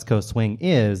know what West Coast Swing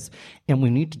is, and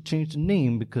we need to change the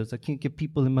name because I can't get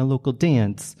people in my local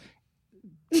dance.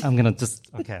 I'm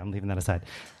leaving that aside.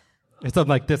 It's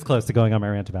like this close to going on my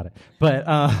rant about it. But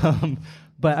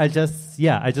I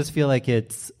just feel like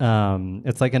it's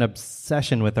like an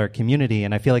obsession with our community,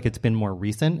 and I feel like it's been more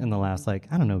recent in the last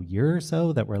year or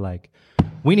so that we're like,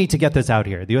 we need to get this out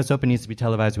here. The U.S. Open needs to be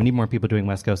televised. We need more people doing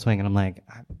West Coast Swing, and I'm like,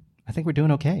 I think we're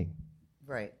doing okay.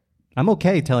 Right. I'm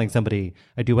okay telling somebody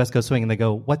I do West Coast Swing, and they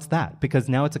go, what's that? Because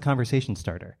now it's a conversation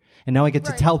starter. And now I get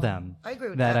to tell them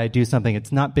that I do something.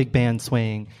 It's not big band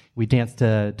swing. We dance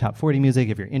to top 40 music.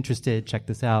 If you're interested, check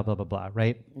this out, blah, blah, blah,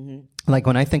 right? Mm-hmm. Like,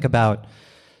 when I think about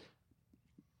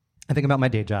my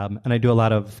day job, and I do a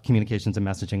lot of communications and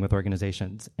messaging with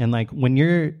organizations. And like, when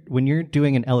you're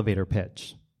doing an elevator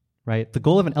pitch, right? The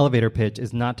goal of an elevator pitch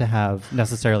is not to have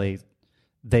necessarily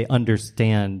they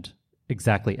understand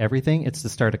exactly everything. It's to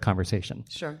start a conversation.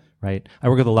 Sure. Right? I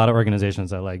work with a lot of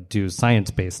organizations that do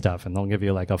science-based stuff, and they'll give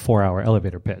you a 4-hour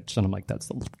elevator pitch. And I'm like, that's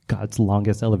God's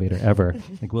longest elevator ever.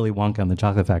 Like Willy Wonka and the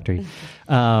Chocolate Factory.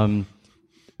 But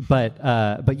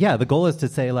yeah, the goal is to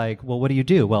say well, what do you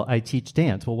do? Well, I teach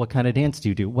dance. Well, what kind of dance do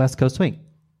you do? West Coast Swing.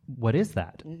 What is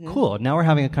that? Mm-hmm. Cool. Now we're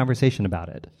having a conversation about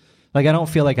it. I don't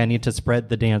feel like I need to spread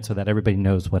the dance so that everybody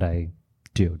knows what I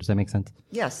do. Does that make sense?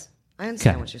 Yes. I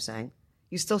understand what you're saying.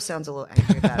 You still sound a little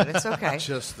angry about it. It's okay.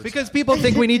 Because people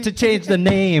think we need to change the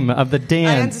name of the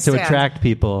dance to attract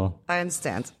people. I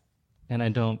understand. And I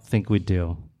don't think we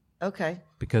do. Okay.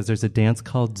 Because there's a dance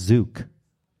called zouk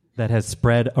that has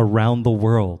spread around the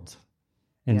world.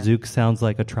 And zouk sounds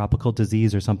like a tropical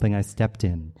disease or something I stepped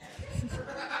in.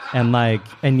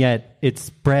 and yet it's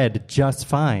spread just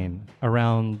fine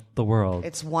around the world.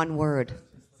 It's one word.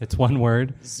 It's one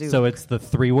word? Zouk. So it's the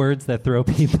 3 words that throw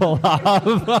people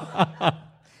off.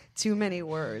 Too many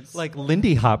words. Like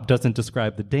Lindy Hop doesn't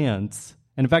describe the dance.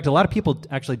 And in fact, a lot of people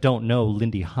actually don't know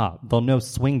Lindy Hop. They'll know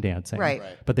swing dancing, Right.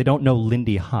 but they don't know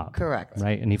Lindy Hop. Correct.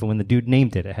 Right? And even when the dude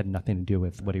named it, it had nothing to do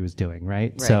with what he was doing,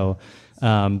 right? Right. So,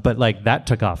 but like that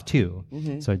took off too.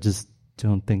 So I just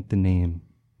don't think the name,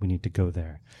 we need to go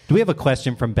there. Do we have a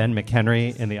question from Ben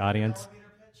McHenry in the audience?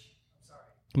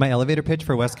 My elevator pitch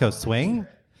for West Coast Swing?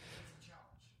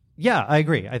 Yeah, I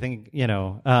agree. I think,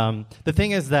 the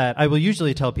thing is that I will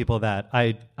usually tell people that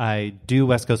I do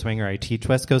West Coast Swing or I teach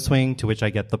West Coast Swing, to which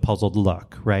I get the puzzled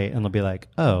look, right? And they'll be like,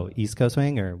 oh, East Coast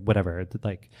Swing or whatever.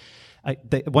 Like,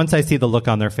 once I see the look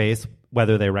on their face,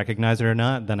 whether they recognize it or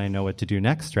not, then I know what to do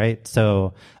next, right?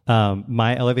 So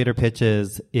my elevator pitch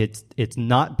is it's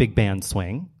not big band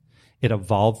swing. It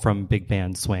evolved from big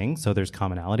band swing, so there's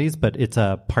commonalities, but it's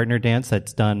a partner dance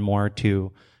that's done more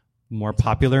to more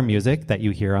popular music that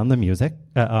you hear on the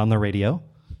on the radio,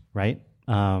 right?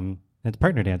 It's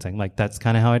partner dancing. Like, that's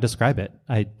kind of how I describe it.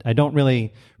 I don't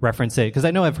really reference it because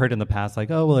I know I've heard in the past,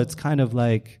 like, oh, well, it's kind of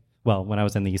like, well, when I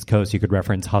was in the East Coast, you could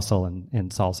reference hustle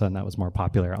and salsa, and that was more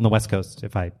popular. On the West Coast,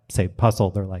 if I say hustle,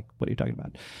 they're like, what are you talking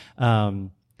about?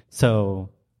 So,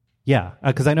 yeah,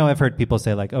 because I know I've heard people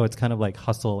say, like, oh, it's kind of like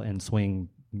hustle and swing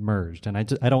merged, and I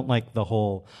don't like the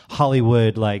whole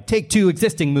Hollywood, like, take two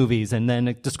existing movies and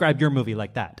then describe your movie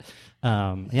like that.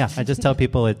 I just tell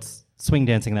people it's swing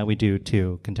dancing that we do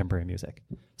to contemporary music.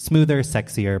 Smoother,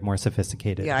 sexier, more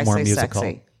sophisticated, more musical.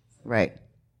 Sexy. Right.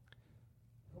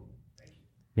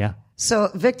 Yeah. So,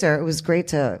 Victor, it was great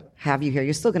to have you here.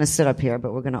 You're still going to sit up here,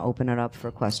 but we're going to open it up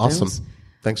for questions. Awesome.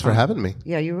 Thanks for having me.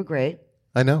 Yeah, you were great.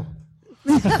 I know.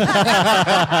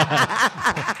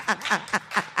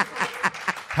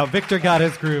 How Victor got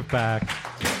his groove back.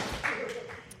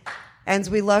 And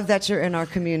we love that you're in our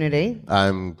community.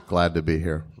 I'm glad to be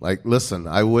here. Like, listen,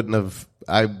 I wouldn't have.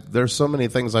 There's so many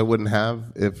things I wouldn't have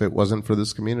if it wasn't for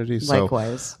this community. So,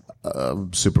 Likewise.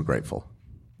 I'm super grateful.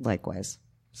 Likewise.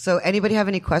 So, anybody have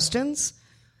any questions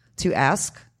to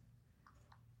ask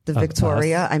the Victor,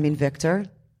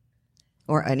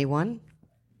 or anyone?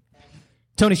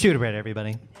 Tony Schubert,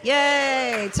 everybody.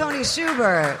 Yay, Tony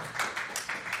Schubert.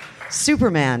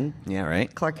 Superman. Yeah,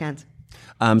 right. Clark Kent.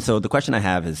 So the question I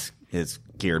have is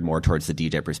geared more towards the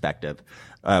DJ perspective.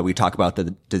 We talk about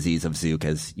the disease of zouk,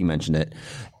 as you mentioned it,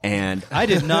 and I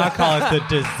did not call it the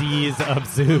disease of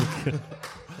zouk.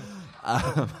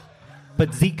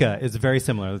 But Zika is very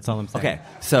similar. That's all I'm saying. Okay,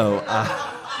 so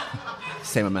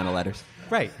same amount of letters,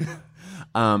 Right.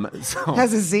 So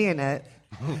Has a Z in it.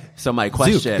 So my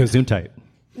question, Gesundheit.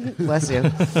 Bless you.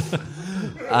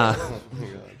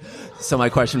 So my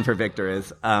question for Victor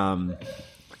is,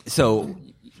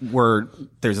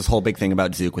 there's this whole big thing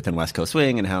about zouk within West Coast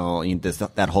Swing and how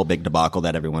that whole big debacle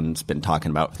that everyone's been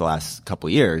talking about for the last couple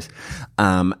of years.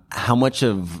 How much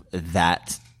of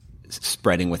that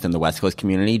spreading within the West Coast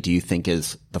community do you think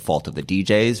is the fault of the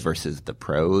DJs versus the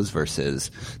pros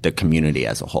versus the community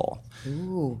as a whole?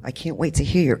 Ooh, I can't wait to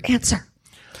hear your answer.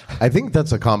 I think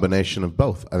that's a combination of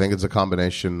both. I think it's a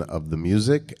combination of the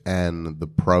music and the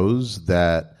pros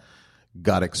that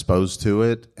got exposed to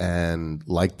it and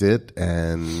liked it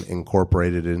and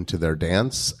incorporated it into their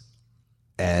dance,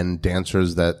 and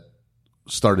dancers that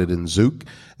started in zouk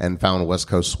and found West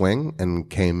Coast Swing and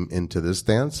came into this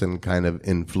dance and kind of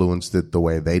influenced it the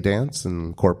way they dance and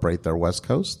incorporate their West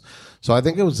Coast. So I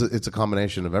think it's a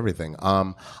combination of everything.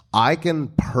 I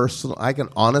can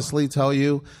honestly tell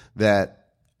you that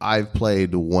I've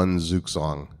played one zouk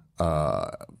song,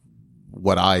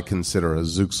 what I consider a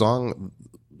zouk song,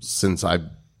 since I've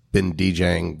been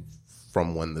DJing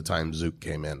from when the time zouk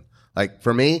came in. Like,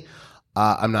 for me,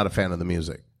 I'm not a fan of the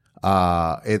music.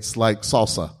 It's like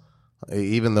salsa.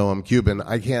 Even though I'm Cuban,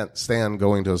 I can't stand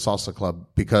going to a salsa club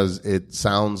because it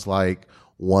sounds like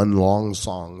one long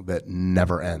song that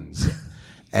never ends.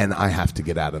 And I have to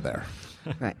get out of there.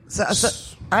 Right. So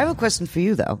I have a question for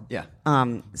you, though. Yeah.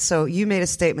 So you made a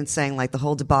statement saying, like, the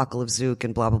whole debacle of zouk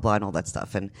and blah, blah, blah and all that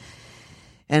stuff.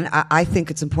 And I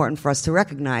think it's important for us to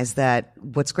recognize that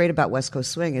what's great about West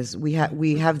Coast Swing is we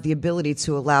have the ability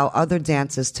to allow other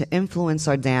dances to influence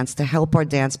our dance, to help our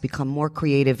dance become more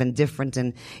creative and different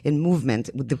in movement.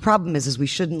 The problem is we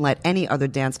shouldn't let any other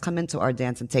dance come into our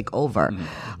dance and take over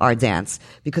our dance,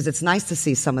 because it's nice to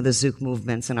see some of the zouk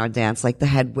movements in our dance, like the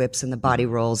head whips and the body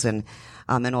rolls and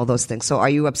all those things. So are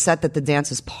you upset that the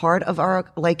dance is part of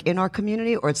in our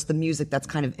community, or it's the music that's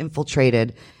kind of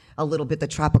infiltrated a little bit the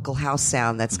tropical house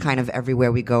sound that's kind of everywhere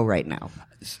we go right now?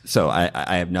 So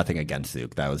I have nothing against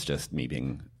zouk. That was just me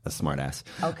being a smartass.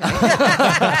 Okay.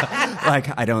 I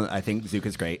think zouk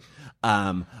is great.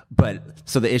 But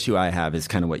so the issue I have is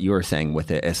kind of what you were saying with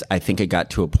it is I think it got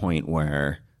to a point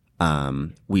where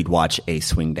we'd watch a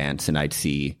swing dance and I'd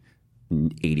see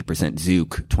 80%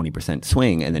 zouk, 20%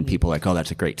 swing, and then people are like, oh,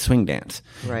 that's a great swing dance.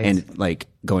 Right. And like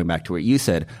going back to what you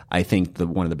said, I think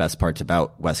one of the best parts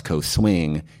about West Coast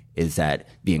swing is that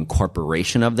the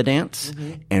incorporation of the dance.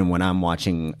 And when I'm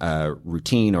watching a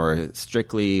routine or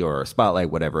Strictly or Spotlight,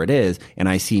 whatever it is, and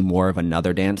I see more of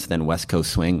another dance than West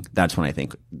Coast swing, that's when I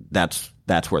think that's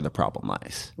where the problem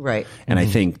lies. Right. And I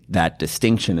think that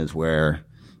distinction is where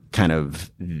kind of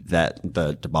that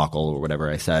the debacle or whatever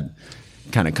I said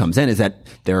kind of comes in, is that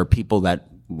there are people that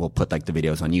will put like the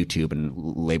videos on YouTube and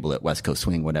label it West Coast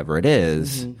swing, whatever it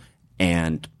is,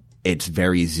 and it's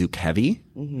very zouk heavy,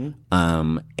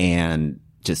 and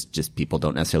just people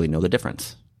don't necessarily know the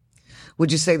difference.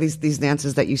 Would you say these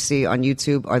dances that you see on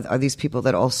YouTube are these people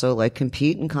that also like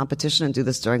compete in competition and do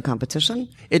this during competition?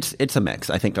 It's a mix.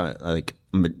 I think like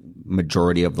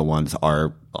majority of the ones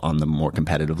are on the more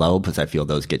competitive level, because I feel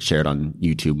those get shared on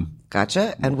YouTube.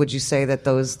 Gotcha. And would you say that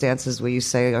those dances where you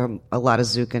say are a lot of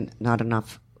zouk and not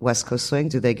enough West Coast swing,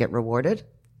 do they get rewarded in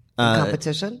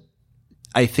competition?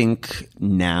 I think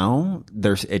now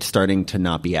it's starting to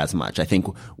not be as much. I think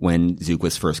when zouk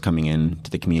was first coming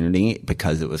into the community,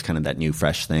 because it was kind of that new,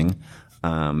 fresh thing,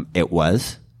 it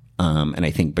was. And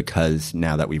I think because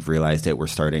now that we've realized it, we're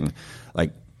starting,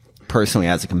 like, personally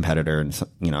as a competitor, and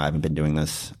I haven't been doing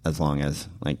this as long as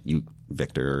like you,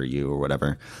 Victor, or you, or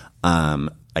whatever.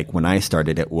 Like when I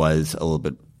started, it was a little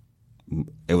bit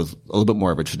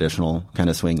more of a traditional kind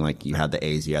of swing. Like you had the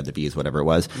A's, you had the B's, whatever it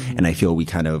was. And I feel we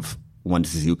kind of,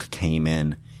 once zouk came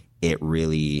in, it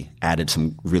really added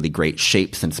some really great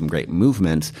shapes and some great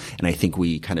movements. And I think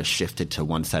we kind of shifted to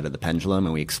one side of the pendulum,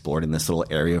 and we explored in this little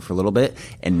area for a little bit.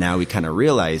 And now we kind of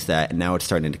realize that, and now it's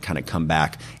starting to kind of come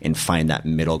back and find that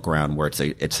middle ground where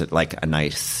it's like a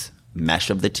nice mesh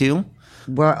of the two.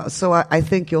 Well, so I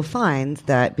think you'll find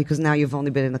that, because now you've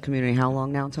only been in the community how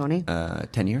long now, Tony?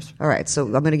 10 years. All right, so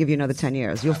I'm going to give you another 10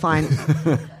 years. You'll find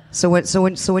so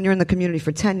when you're in the community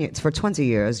for 20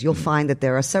 years, you'll find that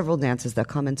there are several dances that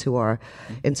come into our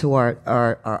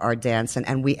dance,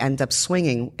 and we end up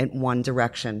swinging in one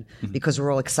direction because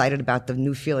we're all excited about the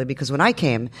new feeling. Because when I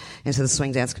came into the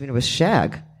swing dance community, it was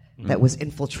shag that was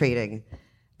infiltrating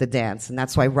the dance, and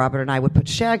that's why Robert and I would put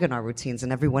shag in our routines,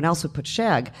 and everyone else would put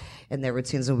shag in their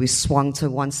routines, and we swung to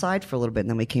one side for a little bit, and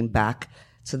then we came back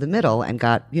to the middle and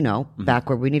got back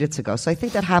where we needed to go. So I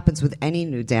think that happens with any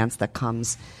new dance that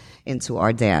comes into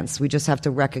our dance. We just have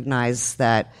to recognize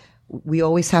that we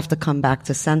always have to come back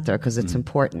to center because it's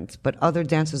important, but other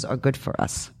dances are good for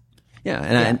us.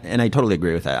 Yeah, and I totally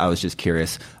agree with that. I was just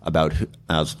curious about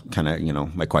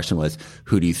my question was,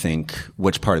 who do you think,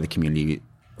 which part of the community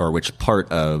or which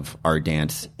part of our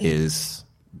dance is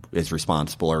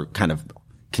responsible or kind of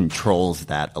controls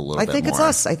that a little bit more? I think it's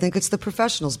us. I think it's the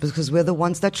professionals, because we're the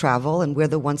ones that travel and we're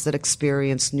the ones that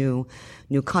experience new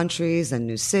countries and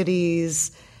new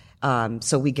cities.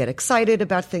 So we get excited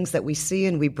about things that we see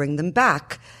and we bring them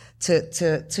back to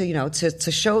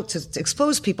show, to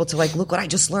expose people to, like, look what I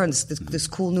just learned, this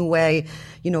cool new way,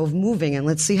 of moving, and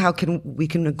let's see how we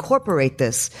can incorporate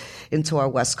this into our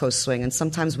West Coast swing. And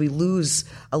sometimes we lose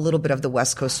a little bit of the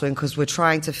West Coast swing because we're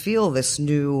trying to feel this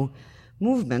new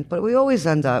movement, but we always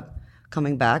end up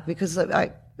coming back because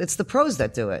it's the pros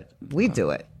that do it. We do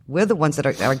it. We're the ones that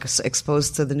are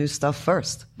exposed to the new stuff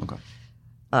first. Okay.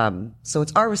 So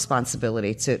it's our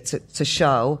responsibility to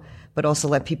show, but also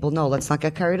let people know, let's not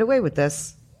get carried away with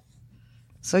this.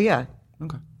 So yeah.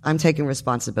 Okay. I'm taking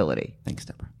responsibility. Thanks,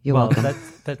 Deborah. You're welcome.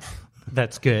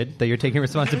 That's good that you're taking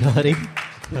responsibility.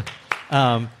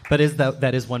 But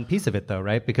that is one piece of it, though,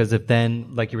 right? Because if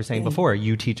then, like you were saying before,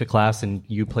 you teach a class and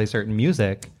you play certain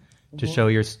music to show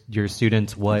your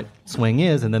students what swing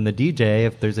is, and then the DJ,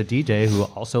 if there's a DJ who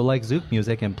also likes zouk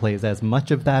music and plays as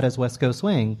much of that as West Coast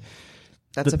swing,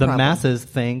 the masses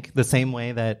think the same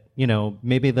way that,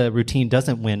 maybe the routine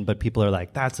doesn't win, but people are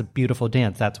like, that's a beautiful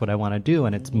dance, that's what I want to do,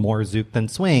 and it's more zouk than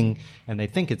swing, and they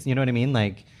think it's, you know what I mean?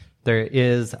 Like, there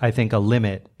is, I think, a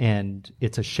limit, and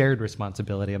it's a shared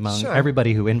responsibility among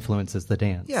everybody who influences the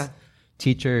dance. Yeah.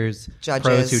 Teachers, judges,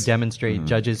 pros who demonstrate,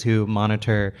 judges who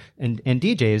monitor, and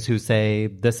DJs who say,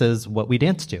 this is what we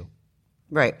dance to.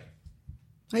 Right.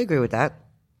 I agree with that.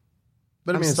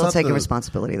 But I'm still taking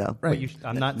responsibility, though. Right. Well,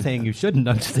 I'm not saying you shouldn't.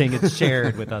 I'm just saying it's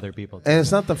shared with other people, too. And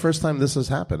it's not the first time this has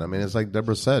happened. I mean, it's like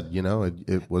Deborah said,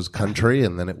 it was country,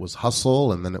 and then it was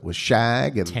hustle, and then it was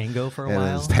shag, and tango for a while. while.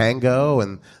 It was tango,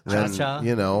 and then cha-cha.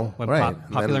 When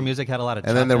right. Popular music had a lot of.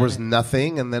 And then there was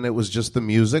nothing, and then it was just the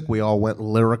music. We all went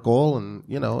lyrical, and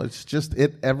it's just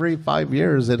it. Every 5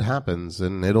 years it happens,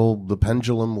 and the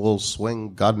pendulum will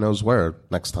swing God knows where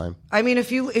next time. I mean,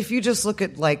 if you just look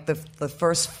at like the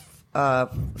first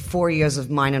 4 years of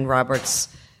mine and Robert's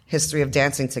history of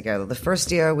dancing together. The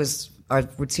first year our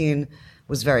routine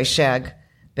was very shag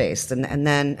based, and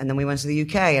then we went to the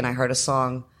UK, and I heard a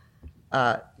song.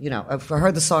 I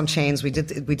heard the song Chains. We did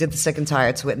the Sick and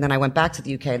Tired to it, and then I went back to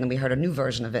the UK, and then we heard a new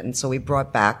version of it, and so we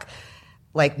brought back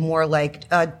more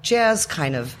jazz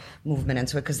kind of movement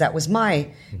into it, because that was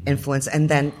my influence. And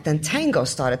then tango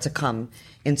started to come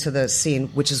into the scene,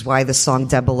 which is why the song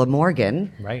Deborah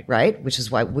Morgan, right, which is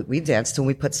why we danced and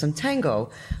we put some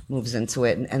tango moves into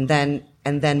it, and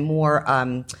then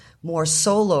more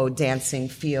solo dancing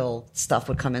feel stuff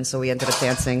would come in. So we ended up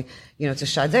dancing, to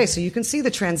Sade. So you can see the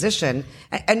transition,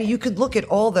 and you could look at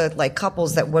all the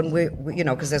couples that when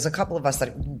because there's a couple of us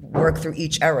that work through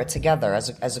each era together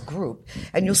as a group,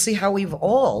 and you'll see how we've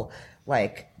all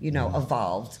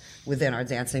evolved within our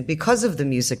dancing because of the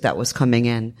music that was coming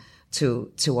in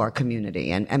to our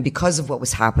community, and because of what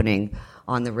was happening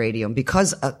on the radio, and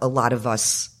because a lot of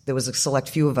us, there was a select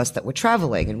few of us that were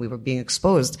traveling and we were being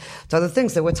exposed to other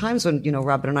things. There were times when,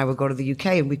 Robin and I would go to the UK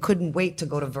and we couldn't wait to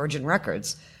go to Virgin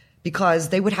Records because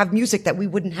they would have music that we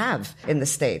wouldn't have in the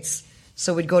States.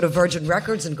 So we'd go to Virgin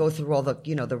Records and go through all the,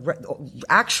 the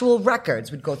actual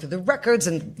records. We'd go through the records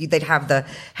and they'd have the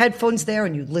headphones there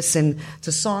and you'd listen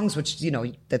to songs, which,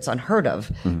 that's unheard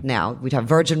of now. We'd have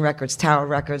Virgin Records, Tower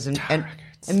Records, and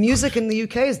music in the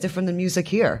UK is different than music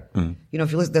here.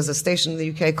 If you listen, there's a station in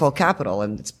the UK called Capital,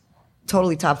 and it's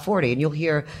totally top 40, and you'll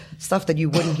hear stuff that you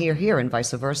wouldn't hear here, and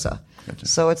vice versa. Gotcha.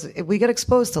 So we get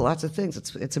exposed to lots of things.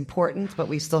 It's important, but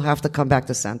we still have to come back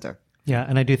to center. Yeah,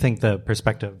 and I do think the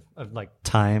perspective of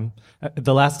time.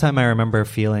 The last time I remember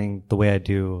feeling the way I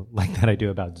do, that I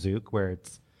do about zouk, where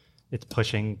it's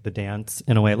pushing the dance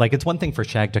in a way. It's one thing for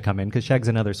shag to come in, because shag's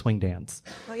another swing dance,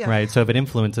 right? So if it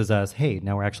influences us, hey,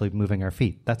 now we're actually moving our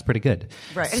feet. That's pretty good.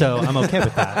 Right. So I'm okay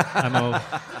with that.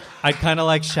 I'd kind of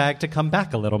like shag to come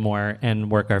back a little more and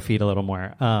work our feet a little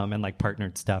more, and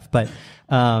partnered stuff. But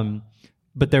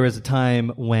there was a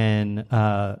time when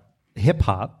hip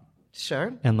hop,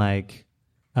 sure, and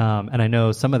and I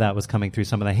know some of that was coming through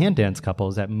some of the hand dance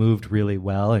couples that moved really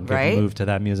well and could move to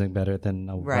that music better than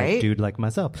a white dude like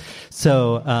myself.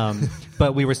 So,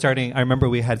 but we were starting, I remember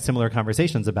we had similar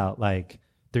conversations about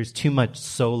there's too much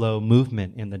solo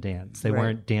movement in the dance. They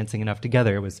weren't dancing enough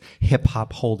together. It was hip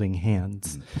hop holding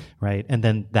hands, right? And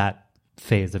then that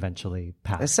phase eventually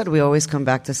passed. I said we always come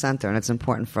back to center, and it's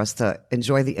important for us to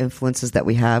enjoy the influences that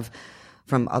we have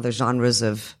from other genres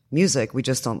of music. We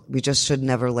just should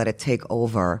never let it take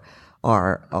over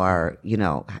our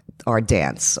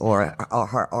dance or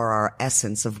our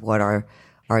essence of what our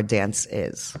dance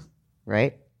is,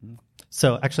 right?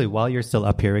 So actually, while you're still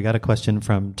up here, we got a question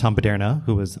from Tom Baderna,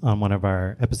 who was on one of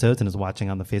our episodes and is watching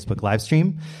on the Facebook live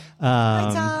stream.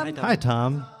 Hi,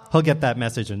 Tom. He'll get that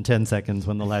message in 10 seconds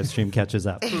when the live stream catches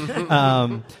up.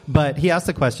 But he asked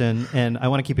the question, and I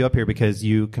want to keep you up here because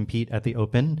you compete at the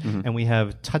Open, and we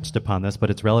have touched upon this, but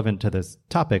it's relevant to this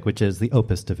topic, which is the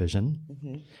Opus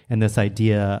Division, and this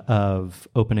idea of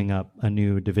opening up a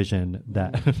new division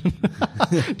that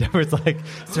Deborah's like,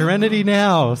 serenity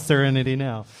now.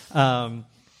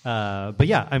 But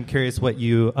yeah, I'm curious what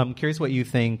you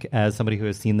think as somebody who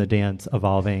has seen the dance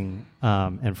evolving,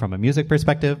 and from a music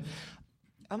perspective.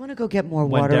 I'm going to go get more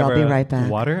water. I'll be right back.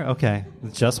 Water? Okay.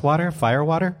 Just water? Fire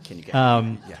water? Can you get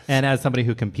yes. And as somebody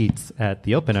who competes at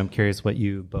the Open, I'm curious what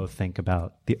you both think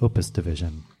about the Opus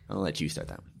Division. I'll let you start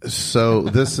that. So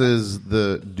this is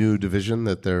the new division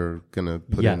that they're going to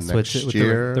put in next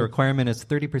year? The requirement is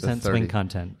 30% swing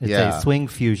content. It's a swing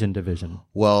fusion division.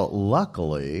 Well,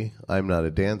 luckily, I'm not a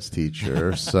dance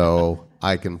teacher, so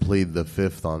I can plead the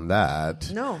fifth on that.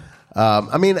 No.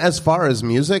 As far as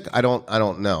music, I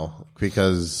don't know,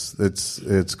 because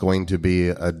it's going to be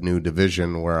a new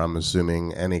division where I'm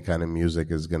assuming any kind of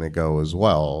music is going to go as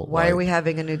well. Why are we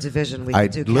having a new division? We can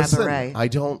do cabaret. I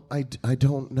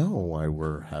don't know why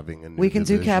we're having a new division. We can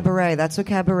do cabaret. That's what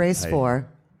cabaret's for.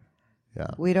 Yeah.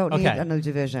 We don't need a new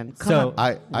division.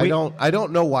 I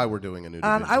don't know why we're doing a new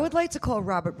division. I would like to call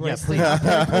Robert Royston.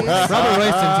 Yeah, please. Robert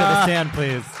Royston to the stand,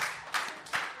 please.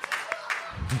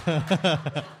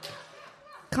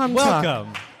 Come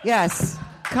Welcome. Talk. Yes.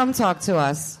 Come talk to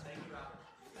us.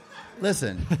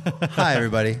 Listen. Hi,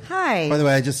 everybody. Hi. By the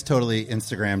way, I just totally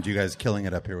Instagrammed you guys killing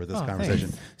it up here with this conversation.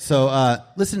 Thanks. So,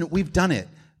 listen, we've done it.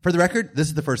 For the record, this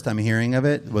is the first time hearing of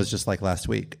it. It was just like last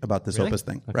week about this Opus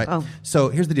thing, right? Oh. So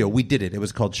here's the deal. We did it. It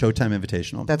was called Showtime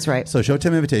Invitational. That's right. So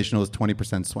Showtime Invitational is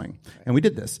 20% swing. And we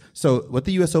did this. So what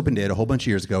the US Open did a whole bunch of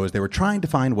years ago is they were trying to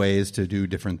find ways to do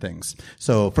different things.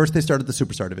 So first they started the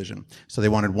Superstar Division. So they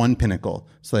wanted one pinnacle.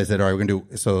 So they said, all right, we're going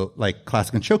to do, so like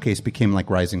Classic and Showcase became like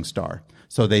Rising Star.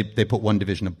 So they put one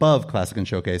division above Classic and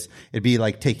Showcase. It'd be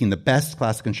like taking the best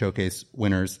Classic and Showcase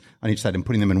winners on each side and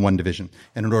putting them in one division.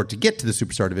 And in order to get to the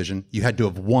Superstar Division, you had to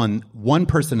have one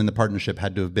person in the partnership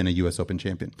had to have been a US Open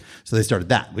champion. So they started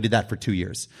that. We did that for 2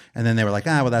 years. And then they were like,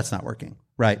 well, that's not working.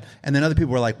 Right. And then other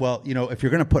people were like, well, if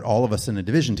you're going to put all of us in a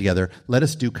division together, let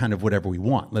us do kind of whatever we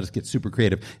want. Let us get super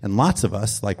creative. And lots of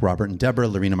us, like Robert and Deborah,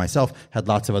 Lorena, myself, had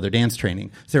lots of other dance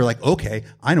training. So they were like, okay,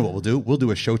 I know what we'll do. We'll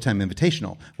do a Showtime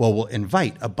Invitational. Well, we'll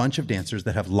invite a bunch of dancers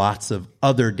that have lots of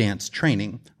other dance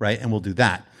training, right? And we'll do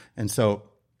that. And so,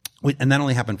 and that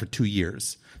only happened for 2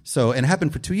 years. So, and it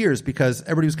happened for 2 years because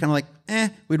everybody was kind of like,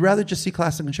 we'd rather just see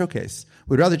Classic and Showcase.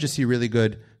 We'd rather just see really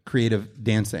good creative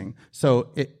dancing. So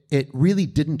it really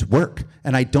didn't work.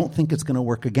 And I don't think it's going to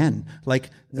work again. Like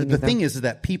the thing is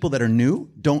that people that are new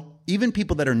even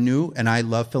people that are new, and I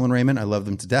love Phil and Raymond, I love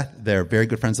them to death. They're very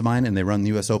good friends of mine and they run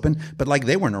the US Open, but like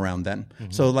they weren't around then.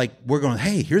 Mm-hmm. So like we're going,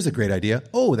 hey, here's a great idea.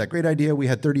 Oh, that great idea we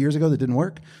had 30 years ago that didn't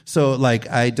work. So like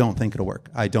I don't think it'll work.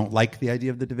 I don't like the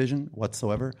idea of the division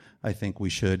whatsoever. I think we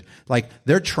should, like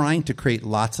they're trying to create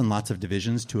lots and lots of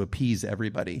divisions to appease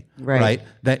everybody. Right?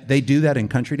 That they do that in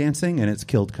country dancing and it's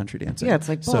killed country dancing. Yeah, it's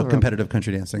like ballroom. So competitive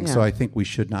country dancing. Yeah. So I think we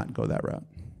should not go that route.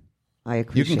 I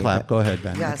appreciate You can clap. It. Go ahead,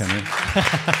 Ben. Yes.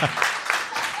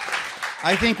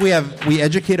 I think we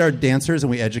educate our dancers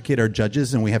and we educate our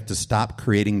judges and we have to stop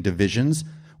creating divisions.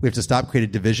 We have to stop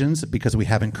creating divisions because we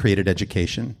haven't created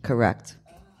education. Correct.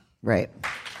 Right.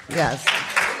 Yes.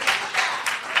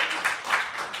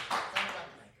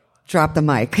 Drop the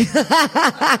mic.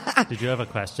 Did you have a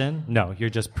question? No,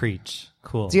 you're just preach.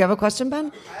 Cool. Do you have a question,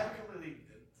 Ben? I have a completely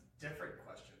different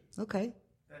question. Okay.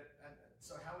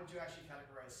 So how would you actually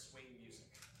categorize swing music?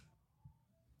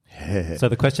 So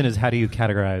the question is, how do you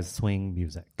categorize swing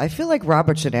music? I feel like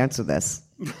Robert should answer this.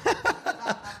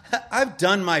 I've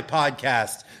done my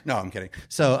podcast. No, I'm kidding.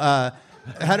 So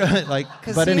how do I like?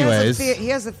 But he anyways, he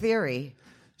has a theory.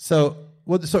 So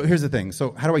here's the thing.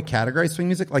 So how do I categorize swing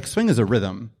music? Like swing is a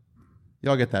rhythm.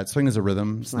 Y'all get that? Swing is a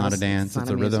rhythm. It's not a dance. It's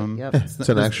a rhythm. Yep. It's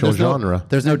an actual genre.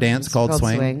 There's no dance called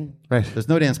swing. Right. There's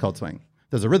no dance called swing.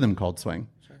 There's a rhythm called swing.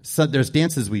 So there's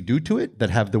dances we do to it that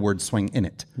have the word swing in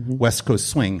it. Mm-hmm. West Coast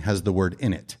swing has the word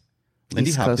in it.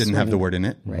 Lindy Hop didn't have the word in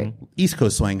it. Right. East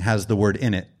Coast swing has the word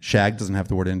in it. Shag doesn't have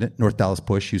the word in it. North Dallas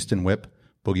Push, Houston Whip,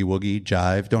 Boogie Woogie,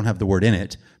 Jive don't have the word in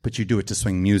it, but you do it to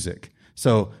swing music.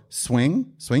 So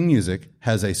swing music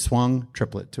has a swung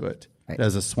triplet to it. Right. It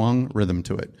has a swung rhythm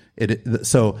to it.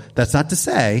 So that's not to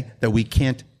say that we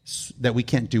can't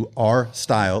do our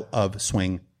style of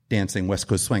swing dancing, West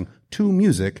Coast swing, to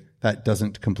music that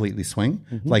doesn't completely swing.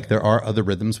 Mm-hmm. Like there are other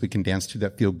rhythms we can dance to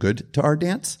that feel good to our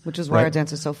dance. Which is why our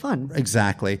dance is so fun.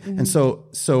 Exactly. Mm-hmm. And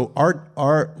so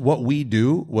our what we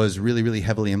do was really, really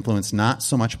heavily influenced not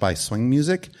so much by swing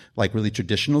music, like really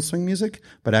traditional swing music,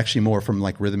 but actually more from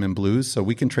like rhythm and blues. So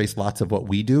we can trace lots of what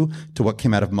we do to what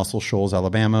came out of Muscle Shoals,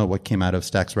 Alabama, what came out of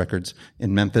Stax Records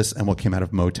in Memphis, and what came out of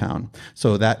Motown.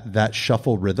 So that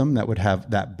shuffle rhythm that would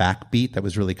have that backbeat that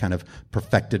was really kind of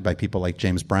perfected by people like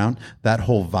James Brown, that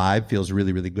whole vibe feels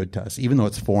really, really good to us. Even though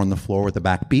it's 4 on the floor with a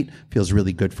backbeat, feels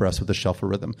really good for us with a shuffle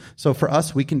rhythm. So for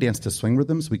us, we can dance to swing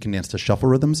rhythms, we can dance to shuffle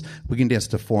rhythms, we can dance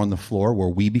to 4 on the floor where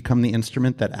we become the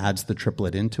instrument that adds the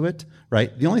triplet into it,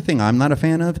 right? The only thing I'm not a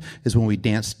fan of is when we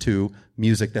dance to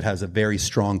music that has a very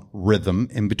strong rhythm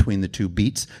in between the two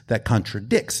beats that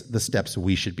contradicts the steps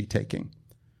we should be taking.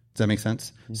 Does that make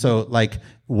sense? Mm-hmm. So like,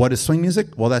 what is swing music?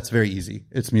 Well, that's very easy.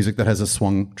 It's music that has a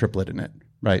swung triplet in it,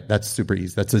 right? That's super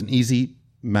easy. That's an easy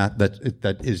math.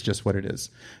 That is just what it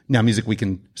is. Now, music we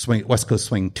can swing, West Coast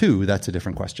swing too. That's a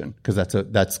different question because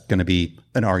that's going to be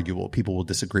an arguable. People will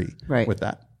disagree with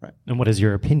that. Right. And what is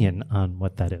your opinion on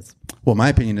what that is? Well, my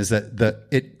opinion is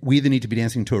that we either need to be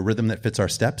dancing to a rhythm that fits our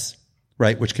steps,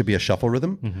 right? Which could be a shuffle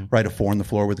rhythm, mm-hmm. right? A 4 on the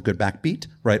floor with a good backbeat,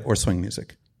 right? Or swing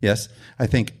music. Yes. I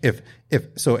think if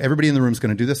so, everybody in the room is going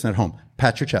to do this and at home,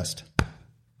 pat your chest.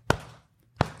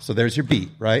 So there's your beat,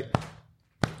 right?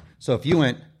 So if you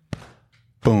went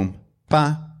boom,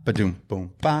 ba, ba-doom,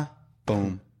 boom, ba,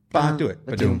 boom, ba, do it.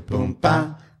 Ba-doom, boom,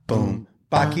 ba, boom,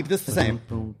 ba. Keep this the same.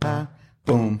 Boom, ba,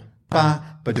 boom, ba,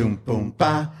 ba-doom, boom,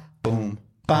 ba, boom,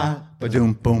 ba,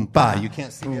 ba-doom, boom, ba. You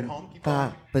can't see me at home? Keep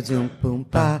ba, ba-doom, boom,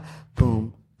 ba,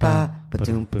 boom, ba,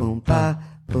 ba-doom, boom, ba,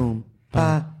 boom,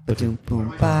 ba ba-doom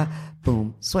boom ba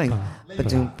boom swing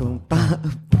ba-doom boom ba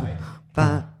boom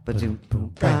ba ba-doom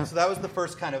boom ba. Right. So that was the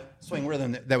first kind of swing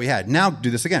rhythm that we had. Now do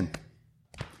this again.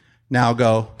 Now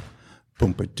go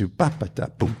boom ba doo ba ba da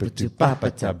boom ba doo ba ba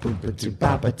da boom ba doo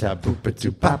ba ba da boom ba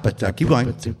doo ba ba da. Keep going.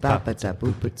 Ba ba da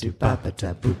boom ba doo ba ba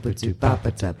da boom ba doo ba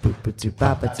ba da boom ba doo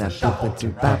ba ba da boom ba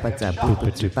doo ba ba da boom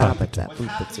ba doo ba ba da boom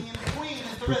ba doo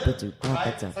ba doo ba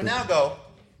ba da. So now go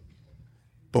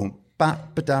boom ba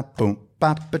ba da boom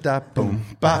ba ba da boom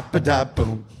ba ba da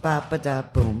boom Ba ba da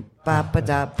boom ba ba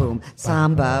da boom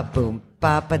samba boom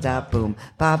ba ba da boom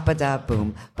ba ba da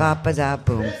boom ba ba da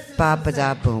boom ba ba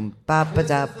da boom ba ba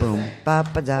da boom ba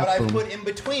ba da What I boom. put in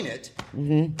between it,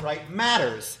 right,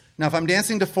 matters. Now, if I'm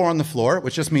dancing to 4 on the floor,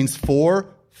 which just means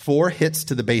four hits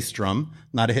to the bass drum,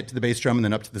 not a hit to the bass drum and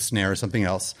then up to the snare or something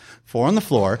else. 4 on the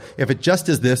floor. If it just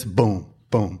is this, boom,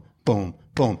 boom, boom,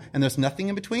 boom, and there's nothing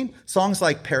in between, songs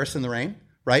like Paris in the Rain,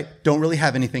 right, don't really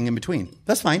have anything in between.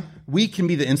 That's fine. We can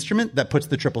be the instrument that puts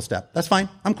the triple step. That's fine.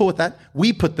 I'm cool with that.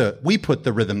 We put the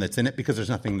rhythm that's in it because there's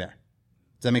nothing there.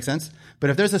 Does that make sense? But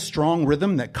if there's a strong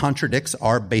rhythm that contradicts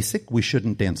our basic, we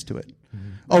shouldn't dance to it.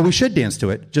 Or we should dance to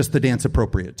it, just the dance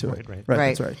appropriate to it. Right.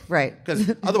 That's right.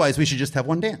 Because otherwise we should just have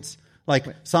one dance. Like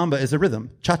samba is a rhythm,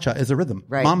 cha-cha is a rhythm,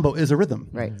 Right. mambo is a rhythm,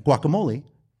 Right. guacamole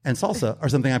and salsa are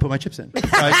something I put my chips in.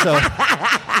 Right, so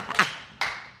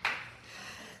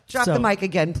Drop So- the mic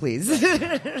again, please.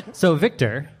 So,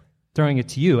 Victor, throwing it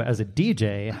to you as a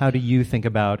DJ, how do you think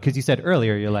about? Because you said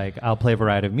earlier you're like, I'll play a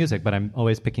variety of music, but I'm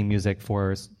always picking music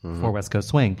for West Coast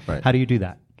Swing. Right. How do you do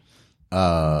that?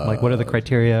 Like, what are the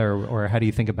criteria, or how do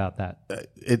you think about that?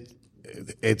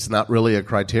 It's not really a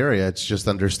criteria. It's just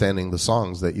understanding the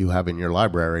songs that you have in your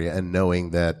library and knowing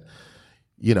that,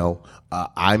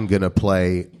 I'm going to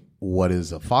play what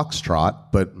is a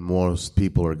foxtrot, but most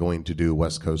people are going to do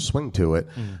West Coast swing to it.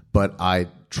 But I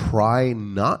try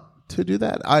not to do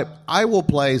that. I will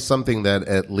play something that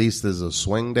at least is a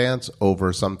swing dance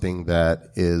over something that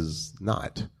is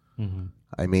not.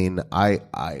 I mean,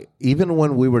 I even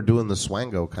when we were doing the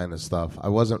swango kind of stuff, I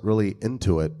wasn't really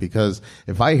into it because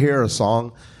if I hear a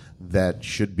song that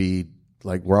should be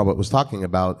like Robert was talking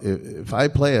about, if I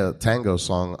play a tango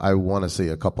song, I want to see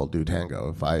a couple do tango.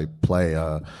 If I play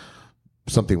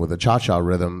something with a cha-cha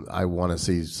rhythm, I want to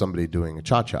see somebody doing a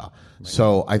cha-cha. Right.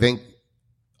 So I think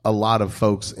a lot of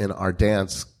folks in our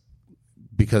dance,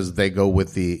 because they go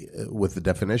with the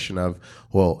definition of,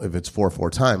 well, if it's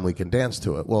 4/4 time, we can dance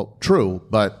to it. Well, true,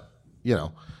 but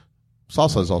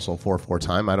salsa is also 4/4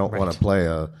 time. I don't want to play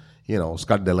a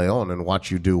Scott de Leon and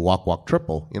watch you do walk walk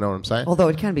triple. You know what I'm saying? Although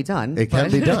it can be done. It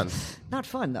can be done. Not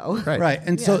fun though. Right.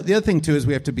 And so the other thing too is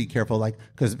we have to be careful, like,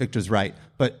 because Victor's right.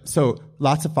 But so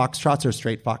lots of foxtrots are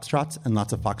straight foxtrots, and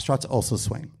lots of foxtrots also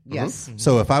swing. Yes.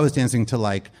 So if I was dancing to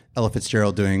like Ella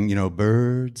Fitzgerald doing,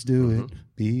 birds do it,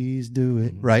 bees do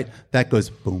it, right? That goes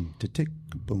boom to tick,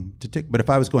 boom to tick. But if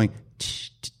I was going,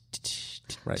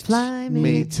 Right. Fly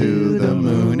me to the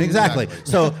moon, exactly.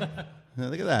 So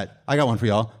look at that. I got one for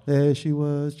y'all. There she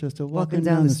was, just walking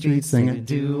down the street singing.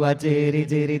 Do a diddy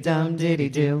diddy dum diddy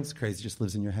do. It's crazy, just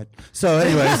lives in your head. So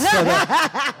anyways,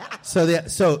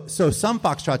 so some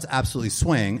foxtrots absolutely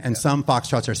swing, and some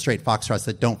foxtrots are straight foxtrots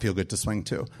that don't feel good to swing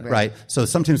to, right? So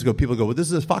sometimes people go, well,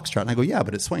 this is a foxtrot, and I go, yeah,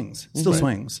 but it swings, it still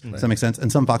swings. Does that make sense?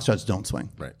 And some foxtrots don't swing.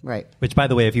 Right. Which, by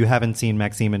the way, if you haven't seen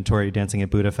Maxime and Torri dancing at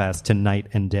Budafest to Night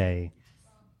and Day,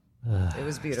 It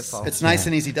was beautiful. It's nice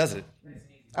and easy, does it?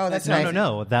 Oh, that's nice.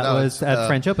 No. That was at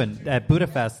French Open at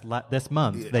Budapest this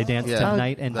month. They danced to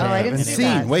Night and Day. Oh, I didn't and see it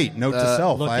that. was Wait, note to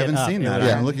self. Look I it haven't up. seen It that.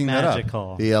 was I'm looking that up.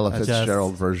 magical. The Ella Just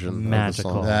Fitzgerald version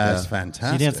magical. of the song. That's If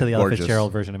fantastic. you dance to the Ella Gorgeous.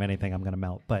 Fitzgerald version of anything, I'm going to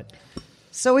melt. But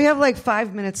So we have like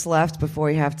 5 minutes left before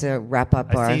we have to wrap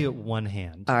up I see one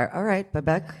hand. all right,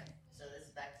 Babek. So this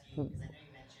is back to you because I know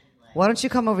you mentioned Why don't you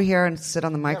come over here and sit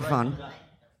on the microphone?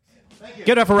 Give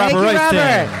it up for Thank Robert you, Royston.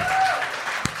 Robert.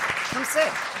 Come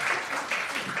sit.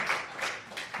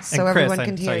 So And Chris, everyone I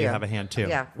can saw hear you you. have a hand too.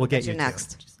 Yeah, We'll get you you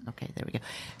next. Okay, there we go.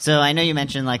 So I know you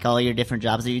mentioned like all your different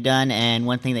jobs that you've done, and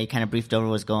one thing that you kind of briefed over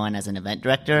was going as an event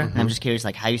director. And I'm just curious,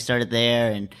 like how you started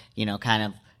there, and kind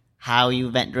of how you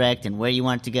event direct and where you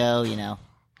wanted to go.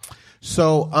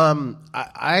 So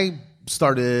I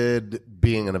started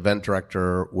being an event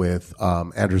director with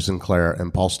Andrew Sinclair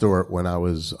and Paul Stewart when I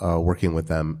was working with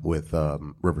them with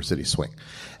River City Swing.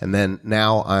 And then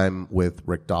now I'm with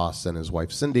Rick Doss and his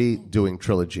wife Cindy doing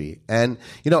Trilogy. And,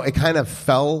 it kind of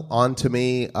fell onto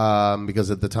me because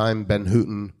at the time Ben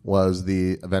Hooton was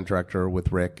the event director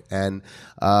with Rick. And,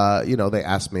 they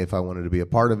asked me if I wanted to be a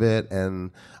part of it.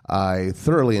 And I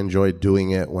thoroughly enjoyed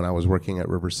doing it when I was working at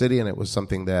River City. And it was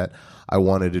something that I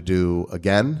wanted to do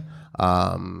again.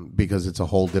 because it's a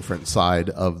whole different side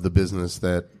of the business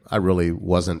that I really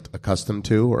wasn't accustomed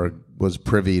to or was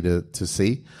privy to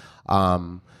see.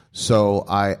 So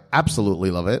I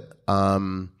absolutely love it.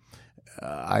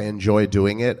 I enjoy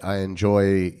doing it. I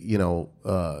enjoy,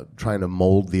 trying to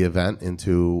mold the event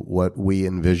into what we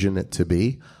envision it to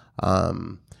be.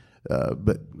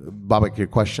 But Babak, your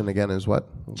question again is what?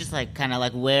 Just like kind of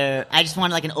like where I just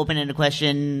wanted like an open-ended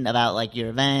question about like your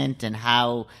event and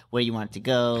where you want it to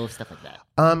go, stuff like that.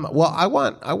 Well, I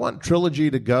want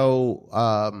Trilogy to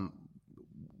go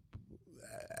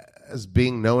as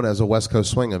being known as a West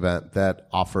Coast swing event that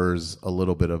offers a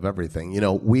little bit of everything.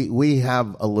 We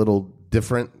have a little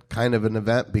different kind of an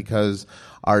event because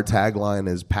our tagline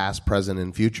is past, present,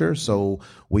 and future. So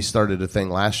we started a thing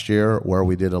last year where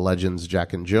we did a Legends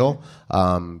Jack and Jill,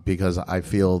 because I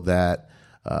feel that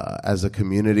as a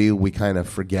community, we kind of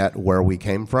forget where we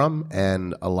came from.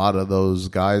 And a lot of those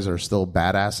guys are still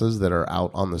badasses that are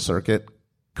out on the circuit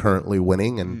currently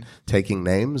winning and taking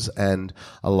names. And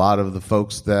a lot of the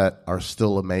folks that are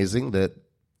still amazing that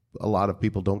a lot of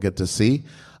people don't get to see,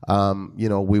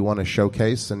 we want to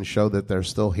showcase and show that they're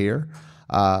still here.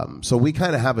 So we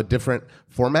kind of have a different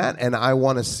format, and I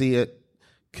want to see it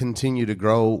continue to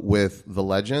grow with the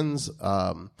legends,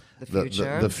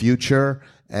 the future,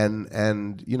 and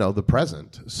the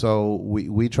present. So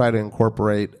we try to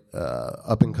incorporate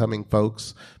up and coming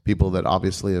folks, people that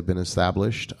obviously have been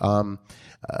established,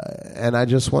 and I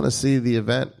just want to see the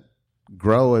event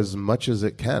grow as much as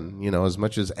it can, as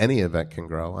much as any event can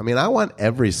grow. I mean, I want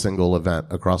every single event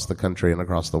across the country and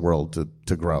across the world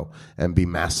to grow and be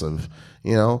massive.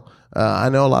 I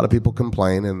know a lot of people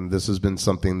complain, and this has been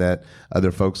something that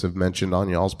other folks have mentioned on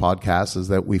y'all's podcast, is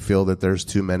that we feel that there's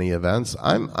too many events.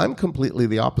 I'm completely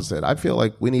the opposite. I feel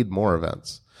like we need more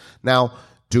events. Now,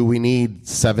 do we need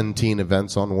 17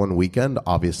 events on one weekend?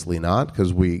 Obviously not,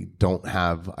 because we don't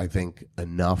have, I think,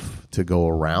 enough to go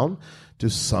around. Do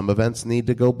some events need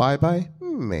to go bye-bye?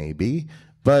 Maybe.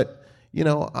 But,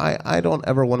 I don't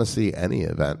ever want to see any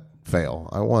event fail.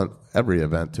 I want every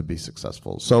event to be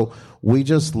successful. So we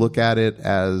just look at it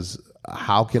as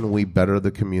how can we better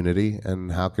the community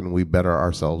and how can we better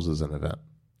ourselves as an event.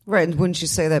 Right. And wouldn't you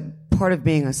say that part of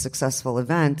being a successful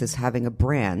event is having a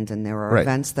brand? And there are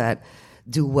events that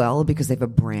do well because they have a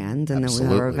brand, and then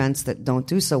there are events that don't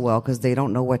do so well because they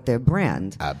don't know what their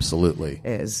brand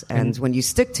is. And when you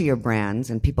stick to your brands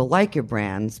and people like your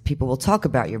brands, people will talk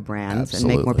about your brands and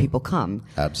make more people come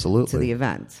to the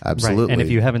event. Absolutely. Right. And if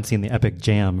you haven't seen the epic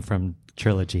jam from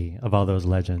Trilogy of all those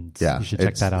legends, you should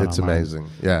check that out. It's online. amazing.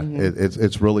 Yeah,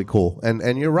 it's really cool.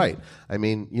 And you're right. I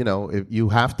mean, if you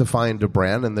have to find a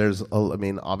brand, and there's,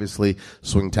 obviously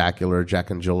Swingtacular,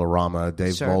 Jack and Jill-A-Rama,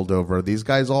 Dave Moldover, these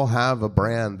guys all have a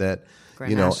brand that,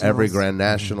 every Grand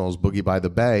Nationals, Boogie by the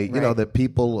Bay, that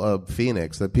people of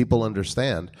Phoenix, that people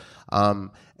understand.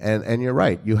 And you're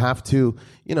right. You have to,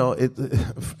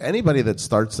 anybody that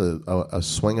starts a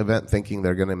swing event thinking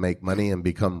they're going to make money and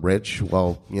become rich,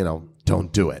 well,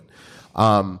 don't do it.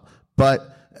 But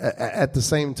at the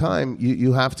same time,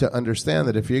 you have to understand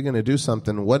that if you're going to do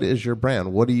something, what is your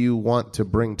brand? What do you want to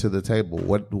bring to the table?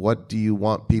 What do you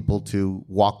want people to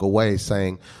walk away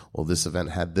saying, well, this event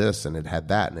had this and it had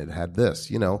that and it had this,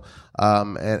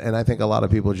 and I think a lot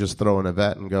of people just throw an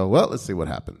event and go, well, let's see what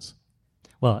happens.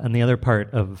 Well, and the other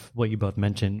part of what you both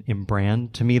mentioned in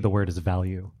brand, to me, the word is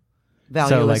value. Value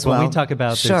so, like, as well. when we talk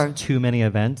about there's too many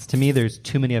events, to me, there's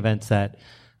too many events that,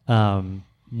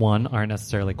 one, aren't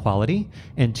necessarily quality,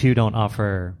 and two, don't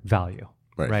offer value.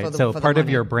 Right. So part of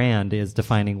your brand is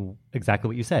defining exactly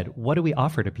what you said. What do we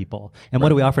offer to people? And what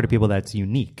do we offer to people that's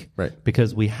unique? Right.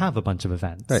 Because we have a bunch of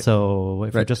events. Right. So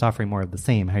if you're just offering more of the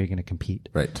same, how are you going to compete?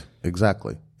 Right.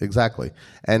 Exactly.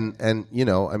 And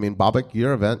Babak,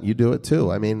 your event, you do it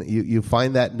too. I mean, you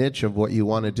find that niche of what you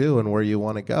want to do and where you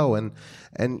want to go. And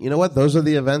you know what? Those are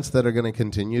the events that are going to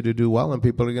continue to do well and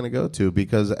people are going to go to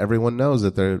because everyone knows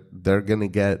that they're going to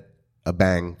get a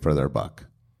bang for their buck.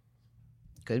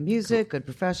 Good music, good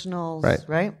professionals,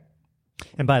 right?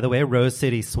 And by the way, Rose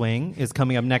City Swing is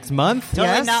coming up next month.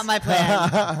 Totally not my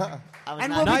plan.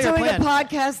 And we'll be doing a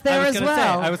podcast there as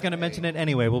well. I was going to mention it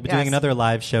anyway. We'll be doing another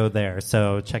live show there.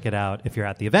 So check it out if you're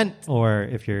at the event or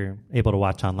if you're able to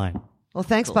watch online. Well,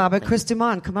 thanks, Babak. Chris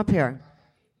Dumont, come up here.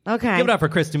 Okay. Give it up for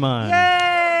Chris Dumont.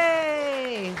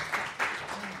 Yay!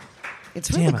 It's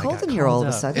really cold in here all of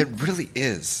a sudden. It really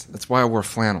is. That's why I wore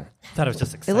flannel. Thought it was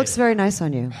just exciting. It looks very nice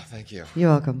on you. Oh, thank you.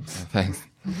 You're welcome. Thanks.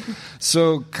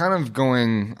 So kind of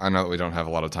going, I know that we don't have a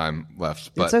lot of time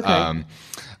left, but it's okay.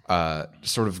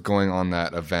 Sort of going on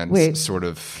that event. Wait, sort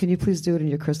of. Can you please do it in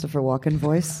your Christopher Walken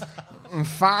voice?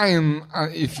 Fine,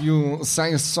 if you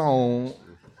say so.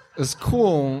 it's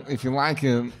cool if you like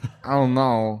it. I don't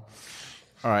know.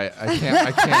 All right, I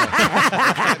can't do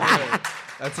it.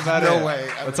 That's about it. way.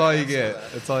 That's all you get.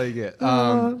 That's all you get.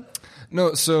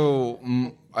 No, so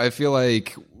I feel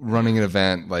like running an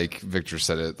event, like Victor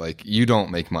said it, like you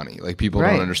don't make money. Like people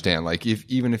Right. don't understand. Like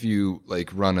even if you like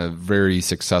run a very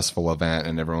successful event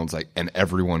and everyone's like, and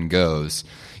everyone goes,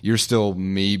 you're still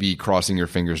maybe crossing your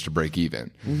fingers to break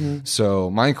even. Mm-hmm. So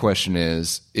my question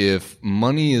is, if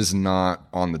money is not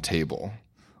on the table,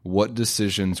 what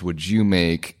decisions would you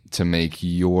make to make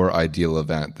your ideal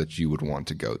event that you would want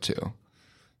to go to?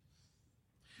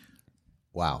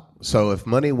 Wow. So if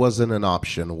money wasn't an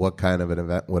option, what kind of an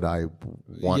event would I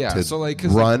want to so like,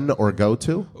 'cause run or go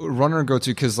to? Run or go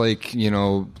to, because like, you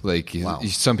know, like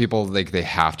some people, like they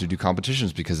have to do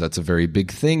competitions because that's a very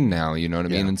big thing now, you know what I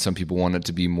mean? And some people want it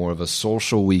to be more of a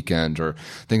social weekend or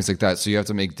things like that. So you have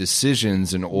to make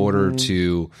decisions in order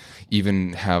to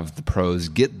even have the pros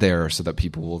get there so that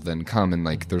people will then come. And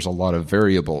like there's a lot of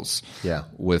variables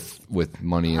with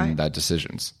money and that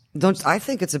decisions. I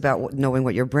think it's about knowing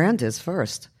what your brand is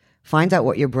first. Find out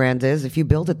what your brand is. If you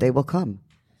build it, they will come.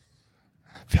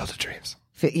 Field of dreams.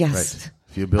 Yes. Right.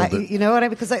 If you build it, You know what I mean?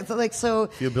 Because if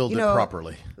you build it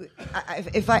properly.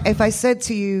 If I said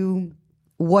to you,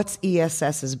 what's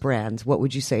ESS's brand? What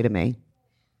would you say to me?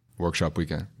 Workshop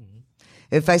weekend.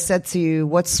 If I said to you,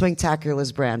 what's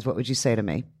Swingtacular's brand? What would you say to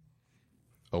me?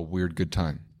 A weird good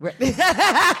time.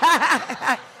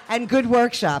 And good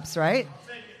workshops, right?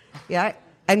 Yeah.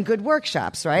 And good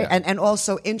workshops, right? Yeah. And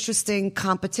also interesting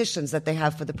competitions that they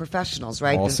have for the professionals,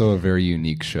 right? Also a very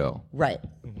unique show. Right.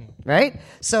 Right?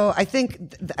 So I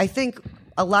think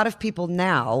a lot of people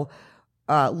now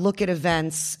look at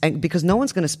events, and because no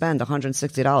one's going to spend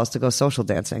 $160 to go social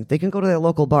dancing. They can go to their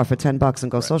local bar for $10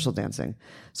 and go social dancing.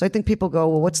 So I think people go,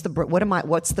 well, what's the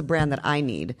brand that I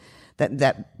need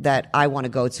that I want to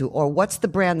go to, or what's the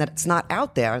brand that's not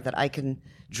out there that I can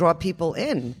draw people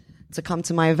in to come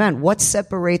to my event? What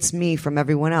separates me from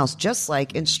everyone else? Just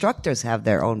like instructors have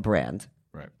their own brand.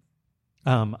 Right.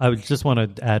 I would just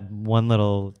want to add one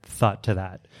little thought to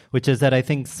that, which is that I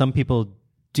think some people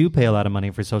do pay a lot of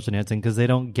money for social dancing because they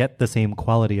don't get the same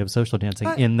quality of social dancing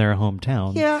in their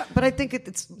hometown. Yeah, but I think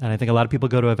it's... And I think a lot of people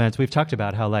go to events. We've talked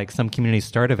about how like some communities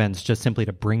start events just simply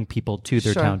to bring people to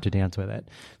their town to dance with it.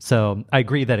 So I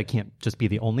agree that it can't just be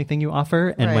the only thing you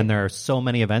offer. And when there are so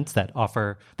many events that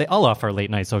they all offer late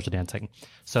night social dancing.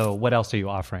 So what else are you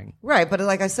offering? Right, but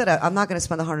like I said, I'm not going to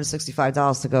spend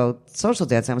 $165 to go social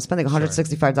dancing. I'm spending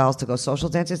 $165 to go social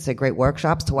dancing, to take great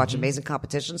workshops, to watch amazing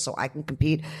competitions so I can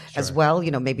compete as well.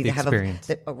 You know, maybe they have maybe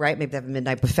they have a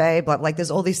midnight buffet, but like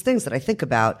there's all these things that I think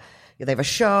about. They have a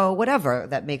show, whatever,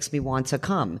 that makes me want to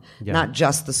come, not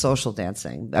just the social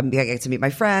dancing. I get to meet my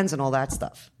friends and all that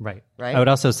stuff. Right. Right. I would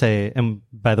also say, and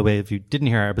by the way, if you didn't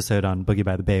hear our episode on Boogie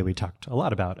by the Bay, we talked a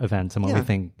lot about events and what we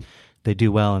think they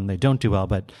do well and they don't do well.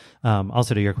 But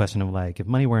also to your question of like, if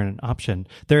money weren't an option,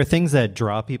 there are things that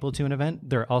draw people to an event.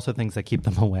 There are also things that keep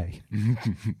them away.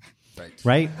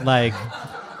 Right? Like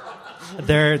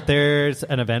there's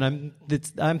an event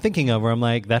I'm thinking of where I'm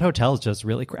like, that hotel is just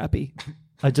really crappy.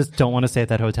 I just don't want to stay at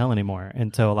that hotel anymore.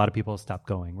 And so a lot of people stop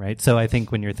going, right? So I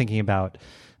think when you're thinking about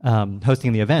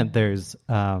hosting the event, there's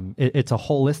it's a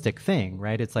holistic thing,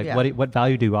 right? It's like what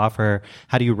value do you offer?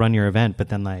 How do you run your event? But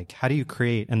then like how do you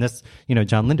create? And this,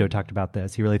 John Lindo talked about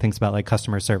this. He really thinks about like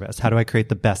customer service. How do I create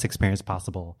the best experience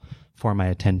possible for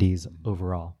my attendees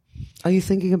overall? Are you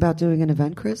thinking about doing an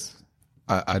event, Chris?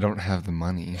 I don't have the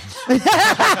money.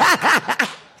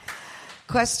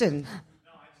 Question.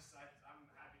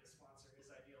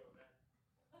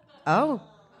 Oh,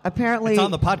 apparently It's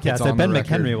on the podcast. on Ben the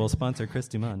record. McHenry will sponsor Chris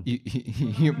Dumont.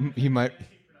 He might.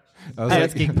 I was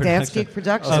Dance like, Geek Dance Production. Geek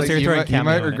Productions. Oh, like, so you're you throwing might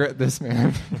cameo in it. regret this,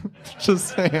 man.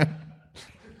 Just saying.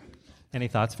 Any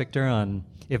thoughts, Victor, on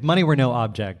if money were no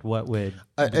object, what would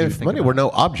you If think money about? were no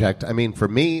object, I mean, for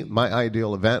me, my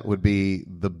ideal event would be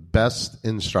the best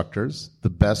instructors,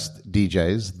 the best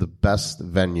DJs, the best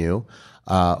venue,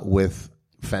 with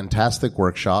fantastic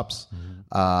workshops.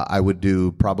 I would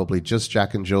do probably just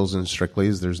Jack and Jill's and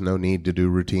Strictly's. There's no need to do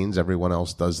routines. Everyone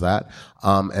else does that.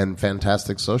 And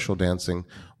fantastic social dancing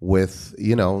with,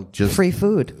 just free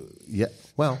food. Yeah.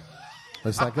 Well,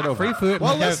 let's not get over Free food.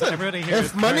 Well, Yeah, listen, everybody here if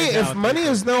is money carried out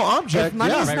is no object, If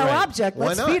money is no right. object, Why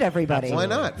let's not? feed everybody. Why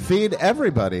not? Feed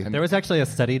everybody. There was actually a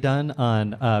study done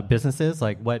on businesses,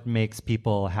 like what makes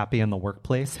people happy in the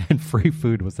workplace, and free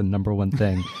food was the number one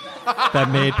thing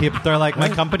that made people. They're like, my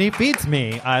company feeds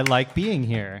me. I like being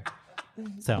here.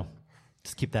 So,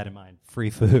 just keep that in mind.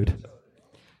 Free food.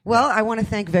 Well, I want to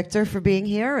thank Victor for being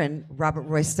here and Robert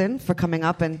Royston for coming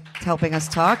up and helping us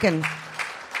talk. And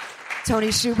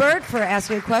Tony Schubert for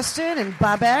asking a question, and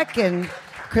Babek and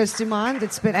Chris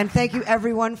Dumond. And thank you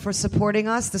everyone for supporting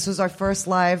us. This was our first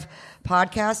live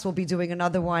podcast. We'll be doing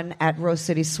another one at Rose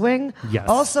City Swing. Yes.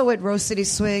 Also at Rose City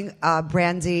Swing,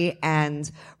 Brandy and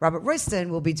Robert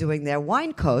Royston will be doing their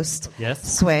Wine Coast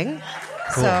swing.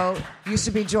 Cool. So you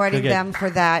should be joining them for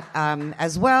that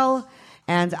as well.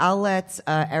 And I'll let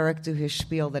Eric do his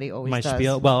spiel that he always does. My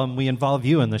spiel? Well, we involve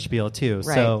you in the spiel too.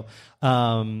 Right. So,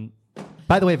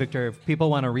 by the way, Victor, if people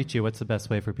want to reach you, what's the best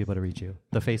way for people to reach you?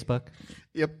 The Facebook?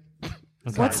 Yep. Okay.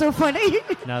 What's so funny?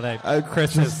 Now that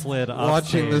Chris has slid off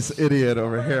watching stage. this idiot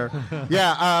over here.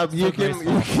 Yeah, you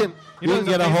can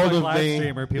get a hold of me.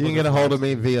 You can get a hold of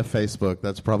me via Facebook.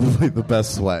 That's probably the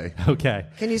best way. Okay.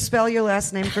 Can you spell your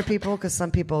last name for people? Because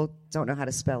some people don't know how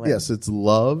to spell it. Yes, it's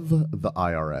Love the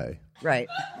IRA. Right.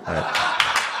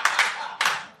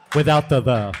 Without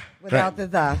the. Without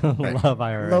the. Love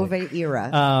IRA. Love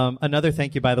era. Another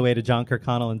thank you, by the way, to John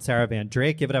Kirkconnell and Sarah Van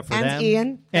Drake. Give it up for And them.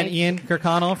 Ian. And Ian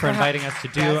Kirkconnell for inviting us to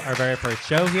do our very first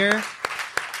show here.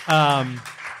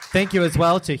 Thank you as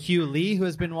well to Hugh Lee, who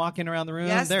has been walking around the room.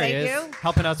 Yes, there he thank is, you.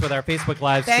 helping us with our Facebook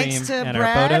live Thanks stream to and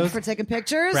Brad our photos. for taking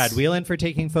pictures. Brad Whelan for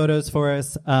taking photos for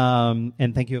us.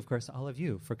 And thank you, of course, to all of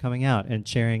you for coming out and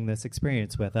sharing this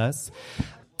experience with us.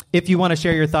 If you want to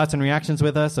share your thoughts and reactions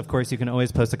with us, of course, you can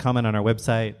always post a comment on our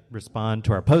website, respond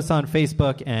to our posts on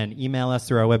Facebook, and email us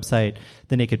through our website,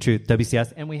 The Naked Truth,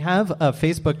 WCS. And we have a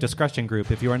Facebook discussion group.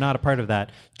 If you are not a part of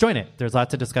that, join it. There's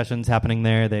lots of discussions happening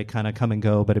there. They kind of come and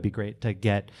go, but it'd be great to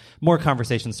get more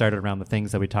conversation started around the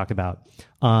things that we talk about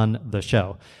on the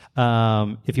show.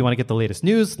 If you want to get the latest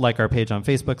news, like our page on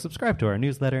Facebook, subscribe to our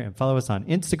newsletter, and follow us on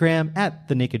Instagram at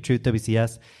The Naked Truth,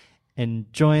 WCS.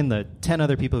 And join the 10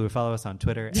 other people who follow us on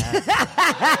Twitter at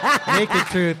Naked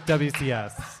Truth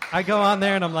WCS. I go on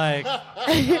there and I'm like,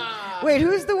 wait,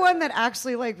 who's the one that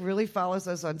actually really follows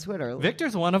us on Twitter?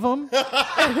 Victor's one of them.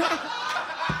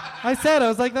 I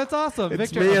was like, that's awesome. It's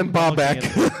Victor, me and Bobek.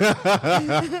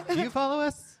 Do you follow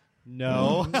us?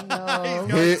 No. No.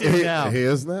 He's going to now. He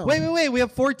is now. Wait. We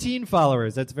have 14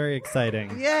 followers. That's very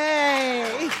exciting.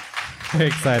 Yay! Very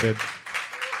excited.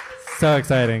 So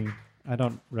exciting. I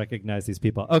don't recognize these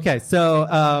people. Okay, so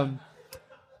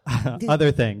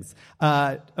other things.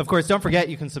 Of course, don't forget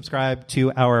you can subscribe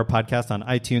to our podcast on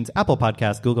iTunes, Apple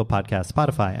Podcasts, Google Podcasts,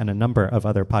 Spotify, and a number of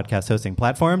other podcast hosting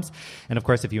platforms. And of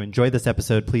course, if you enjoyed this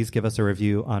episode, please give us a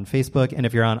review on Facebook. And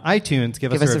if you're on iTunes,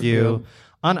 give us a review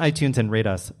on iTunes and rate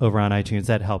us over on iTunes.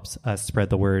 That helps us spread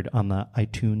the word on the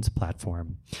iTunes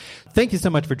platform. Thank you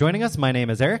so much for joining us. My name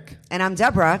is Eric. And I'm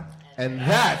Deborah. And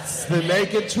that's The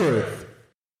Naked Truth.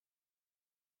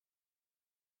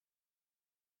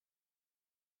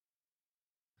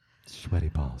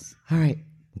 Schweddy Balls. All right.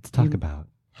 Let's talk about.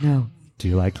 No. Do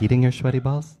you like eating your Schweddy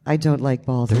Balls? I don't like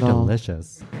balls They're at all.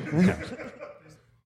 delicious. Okay.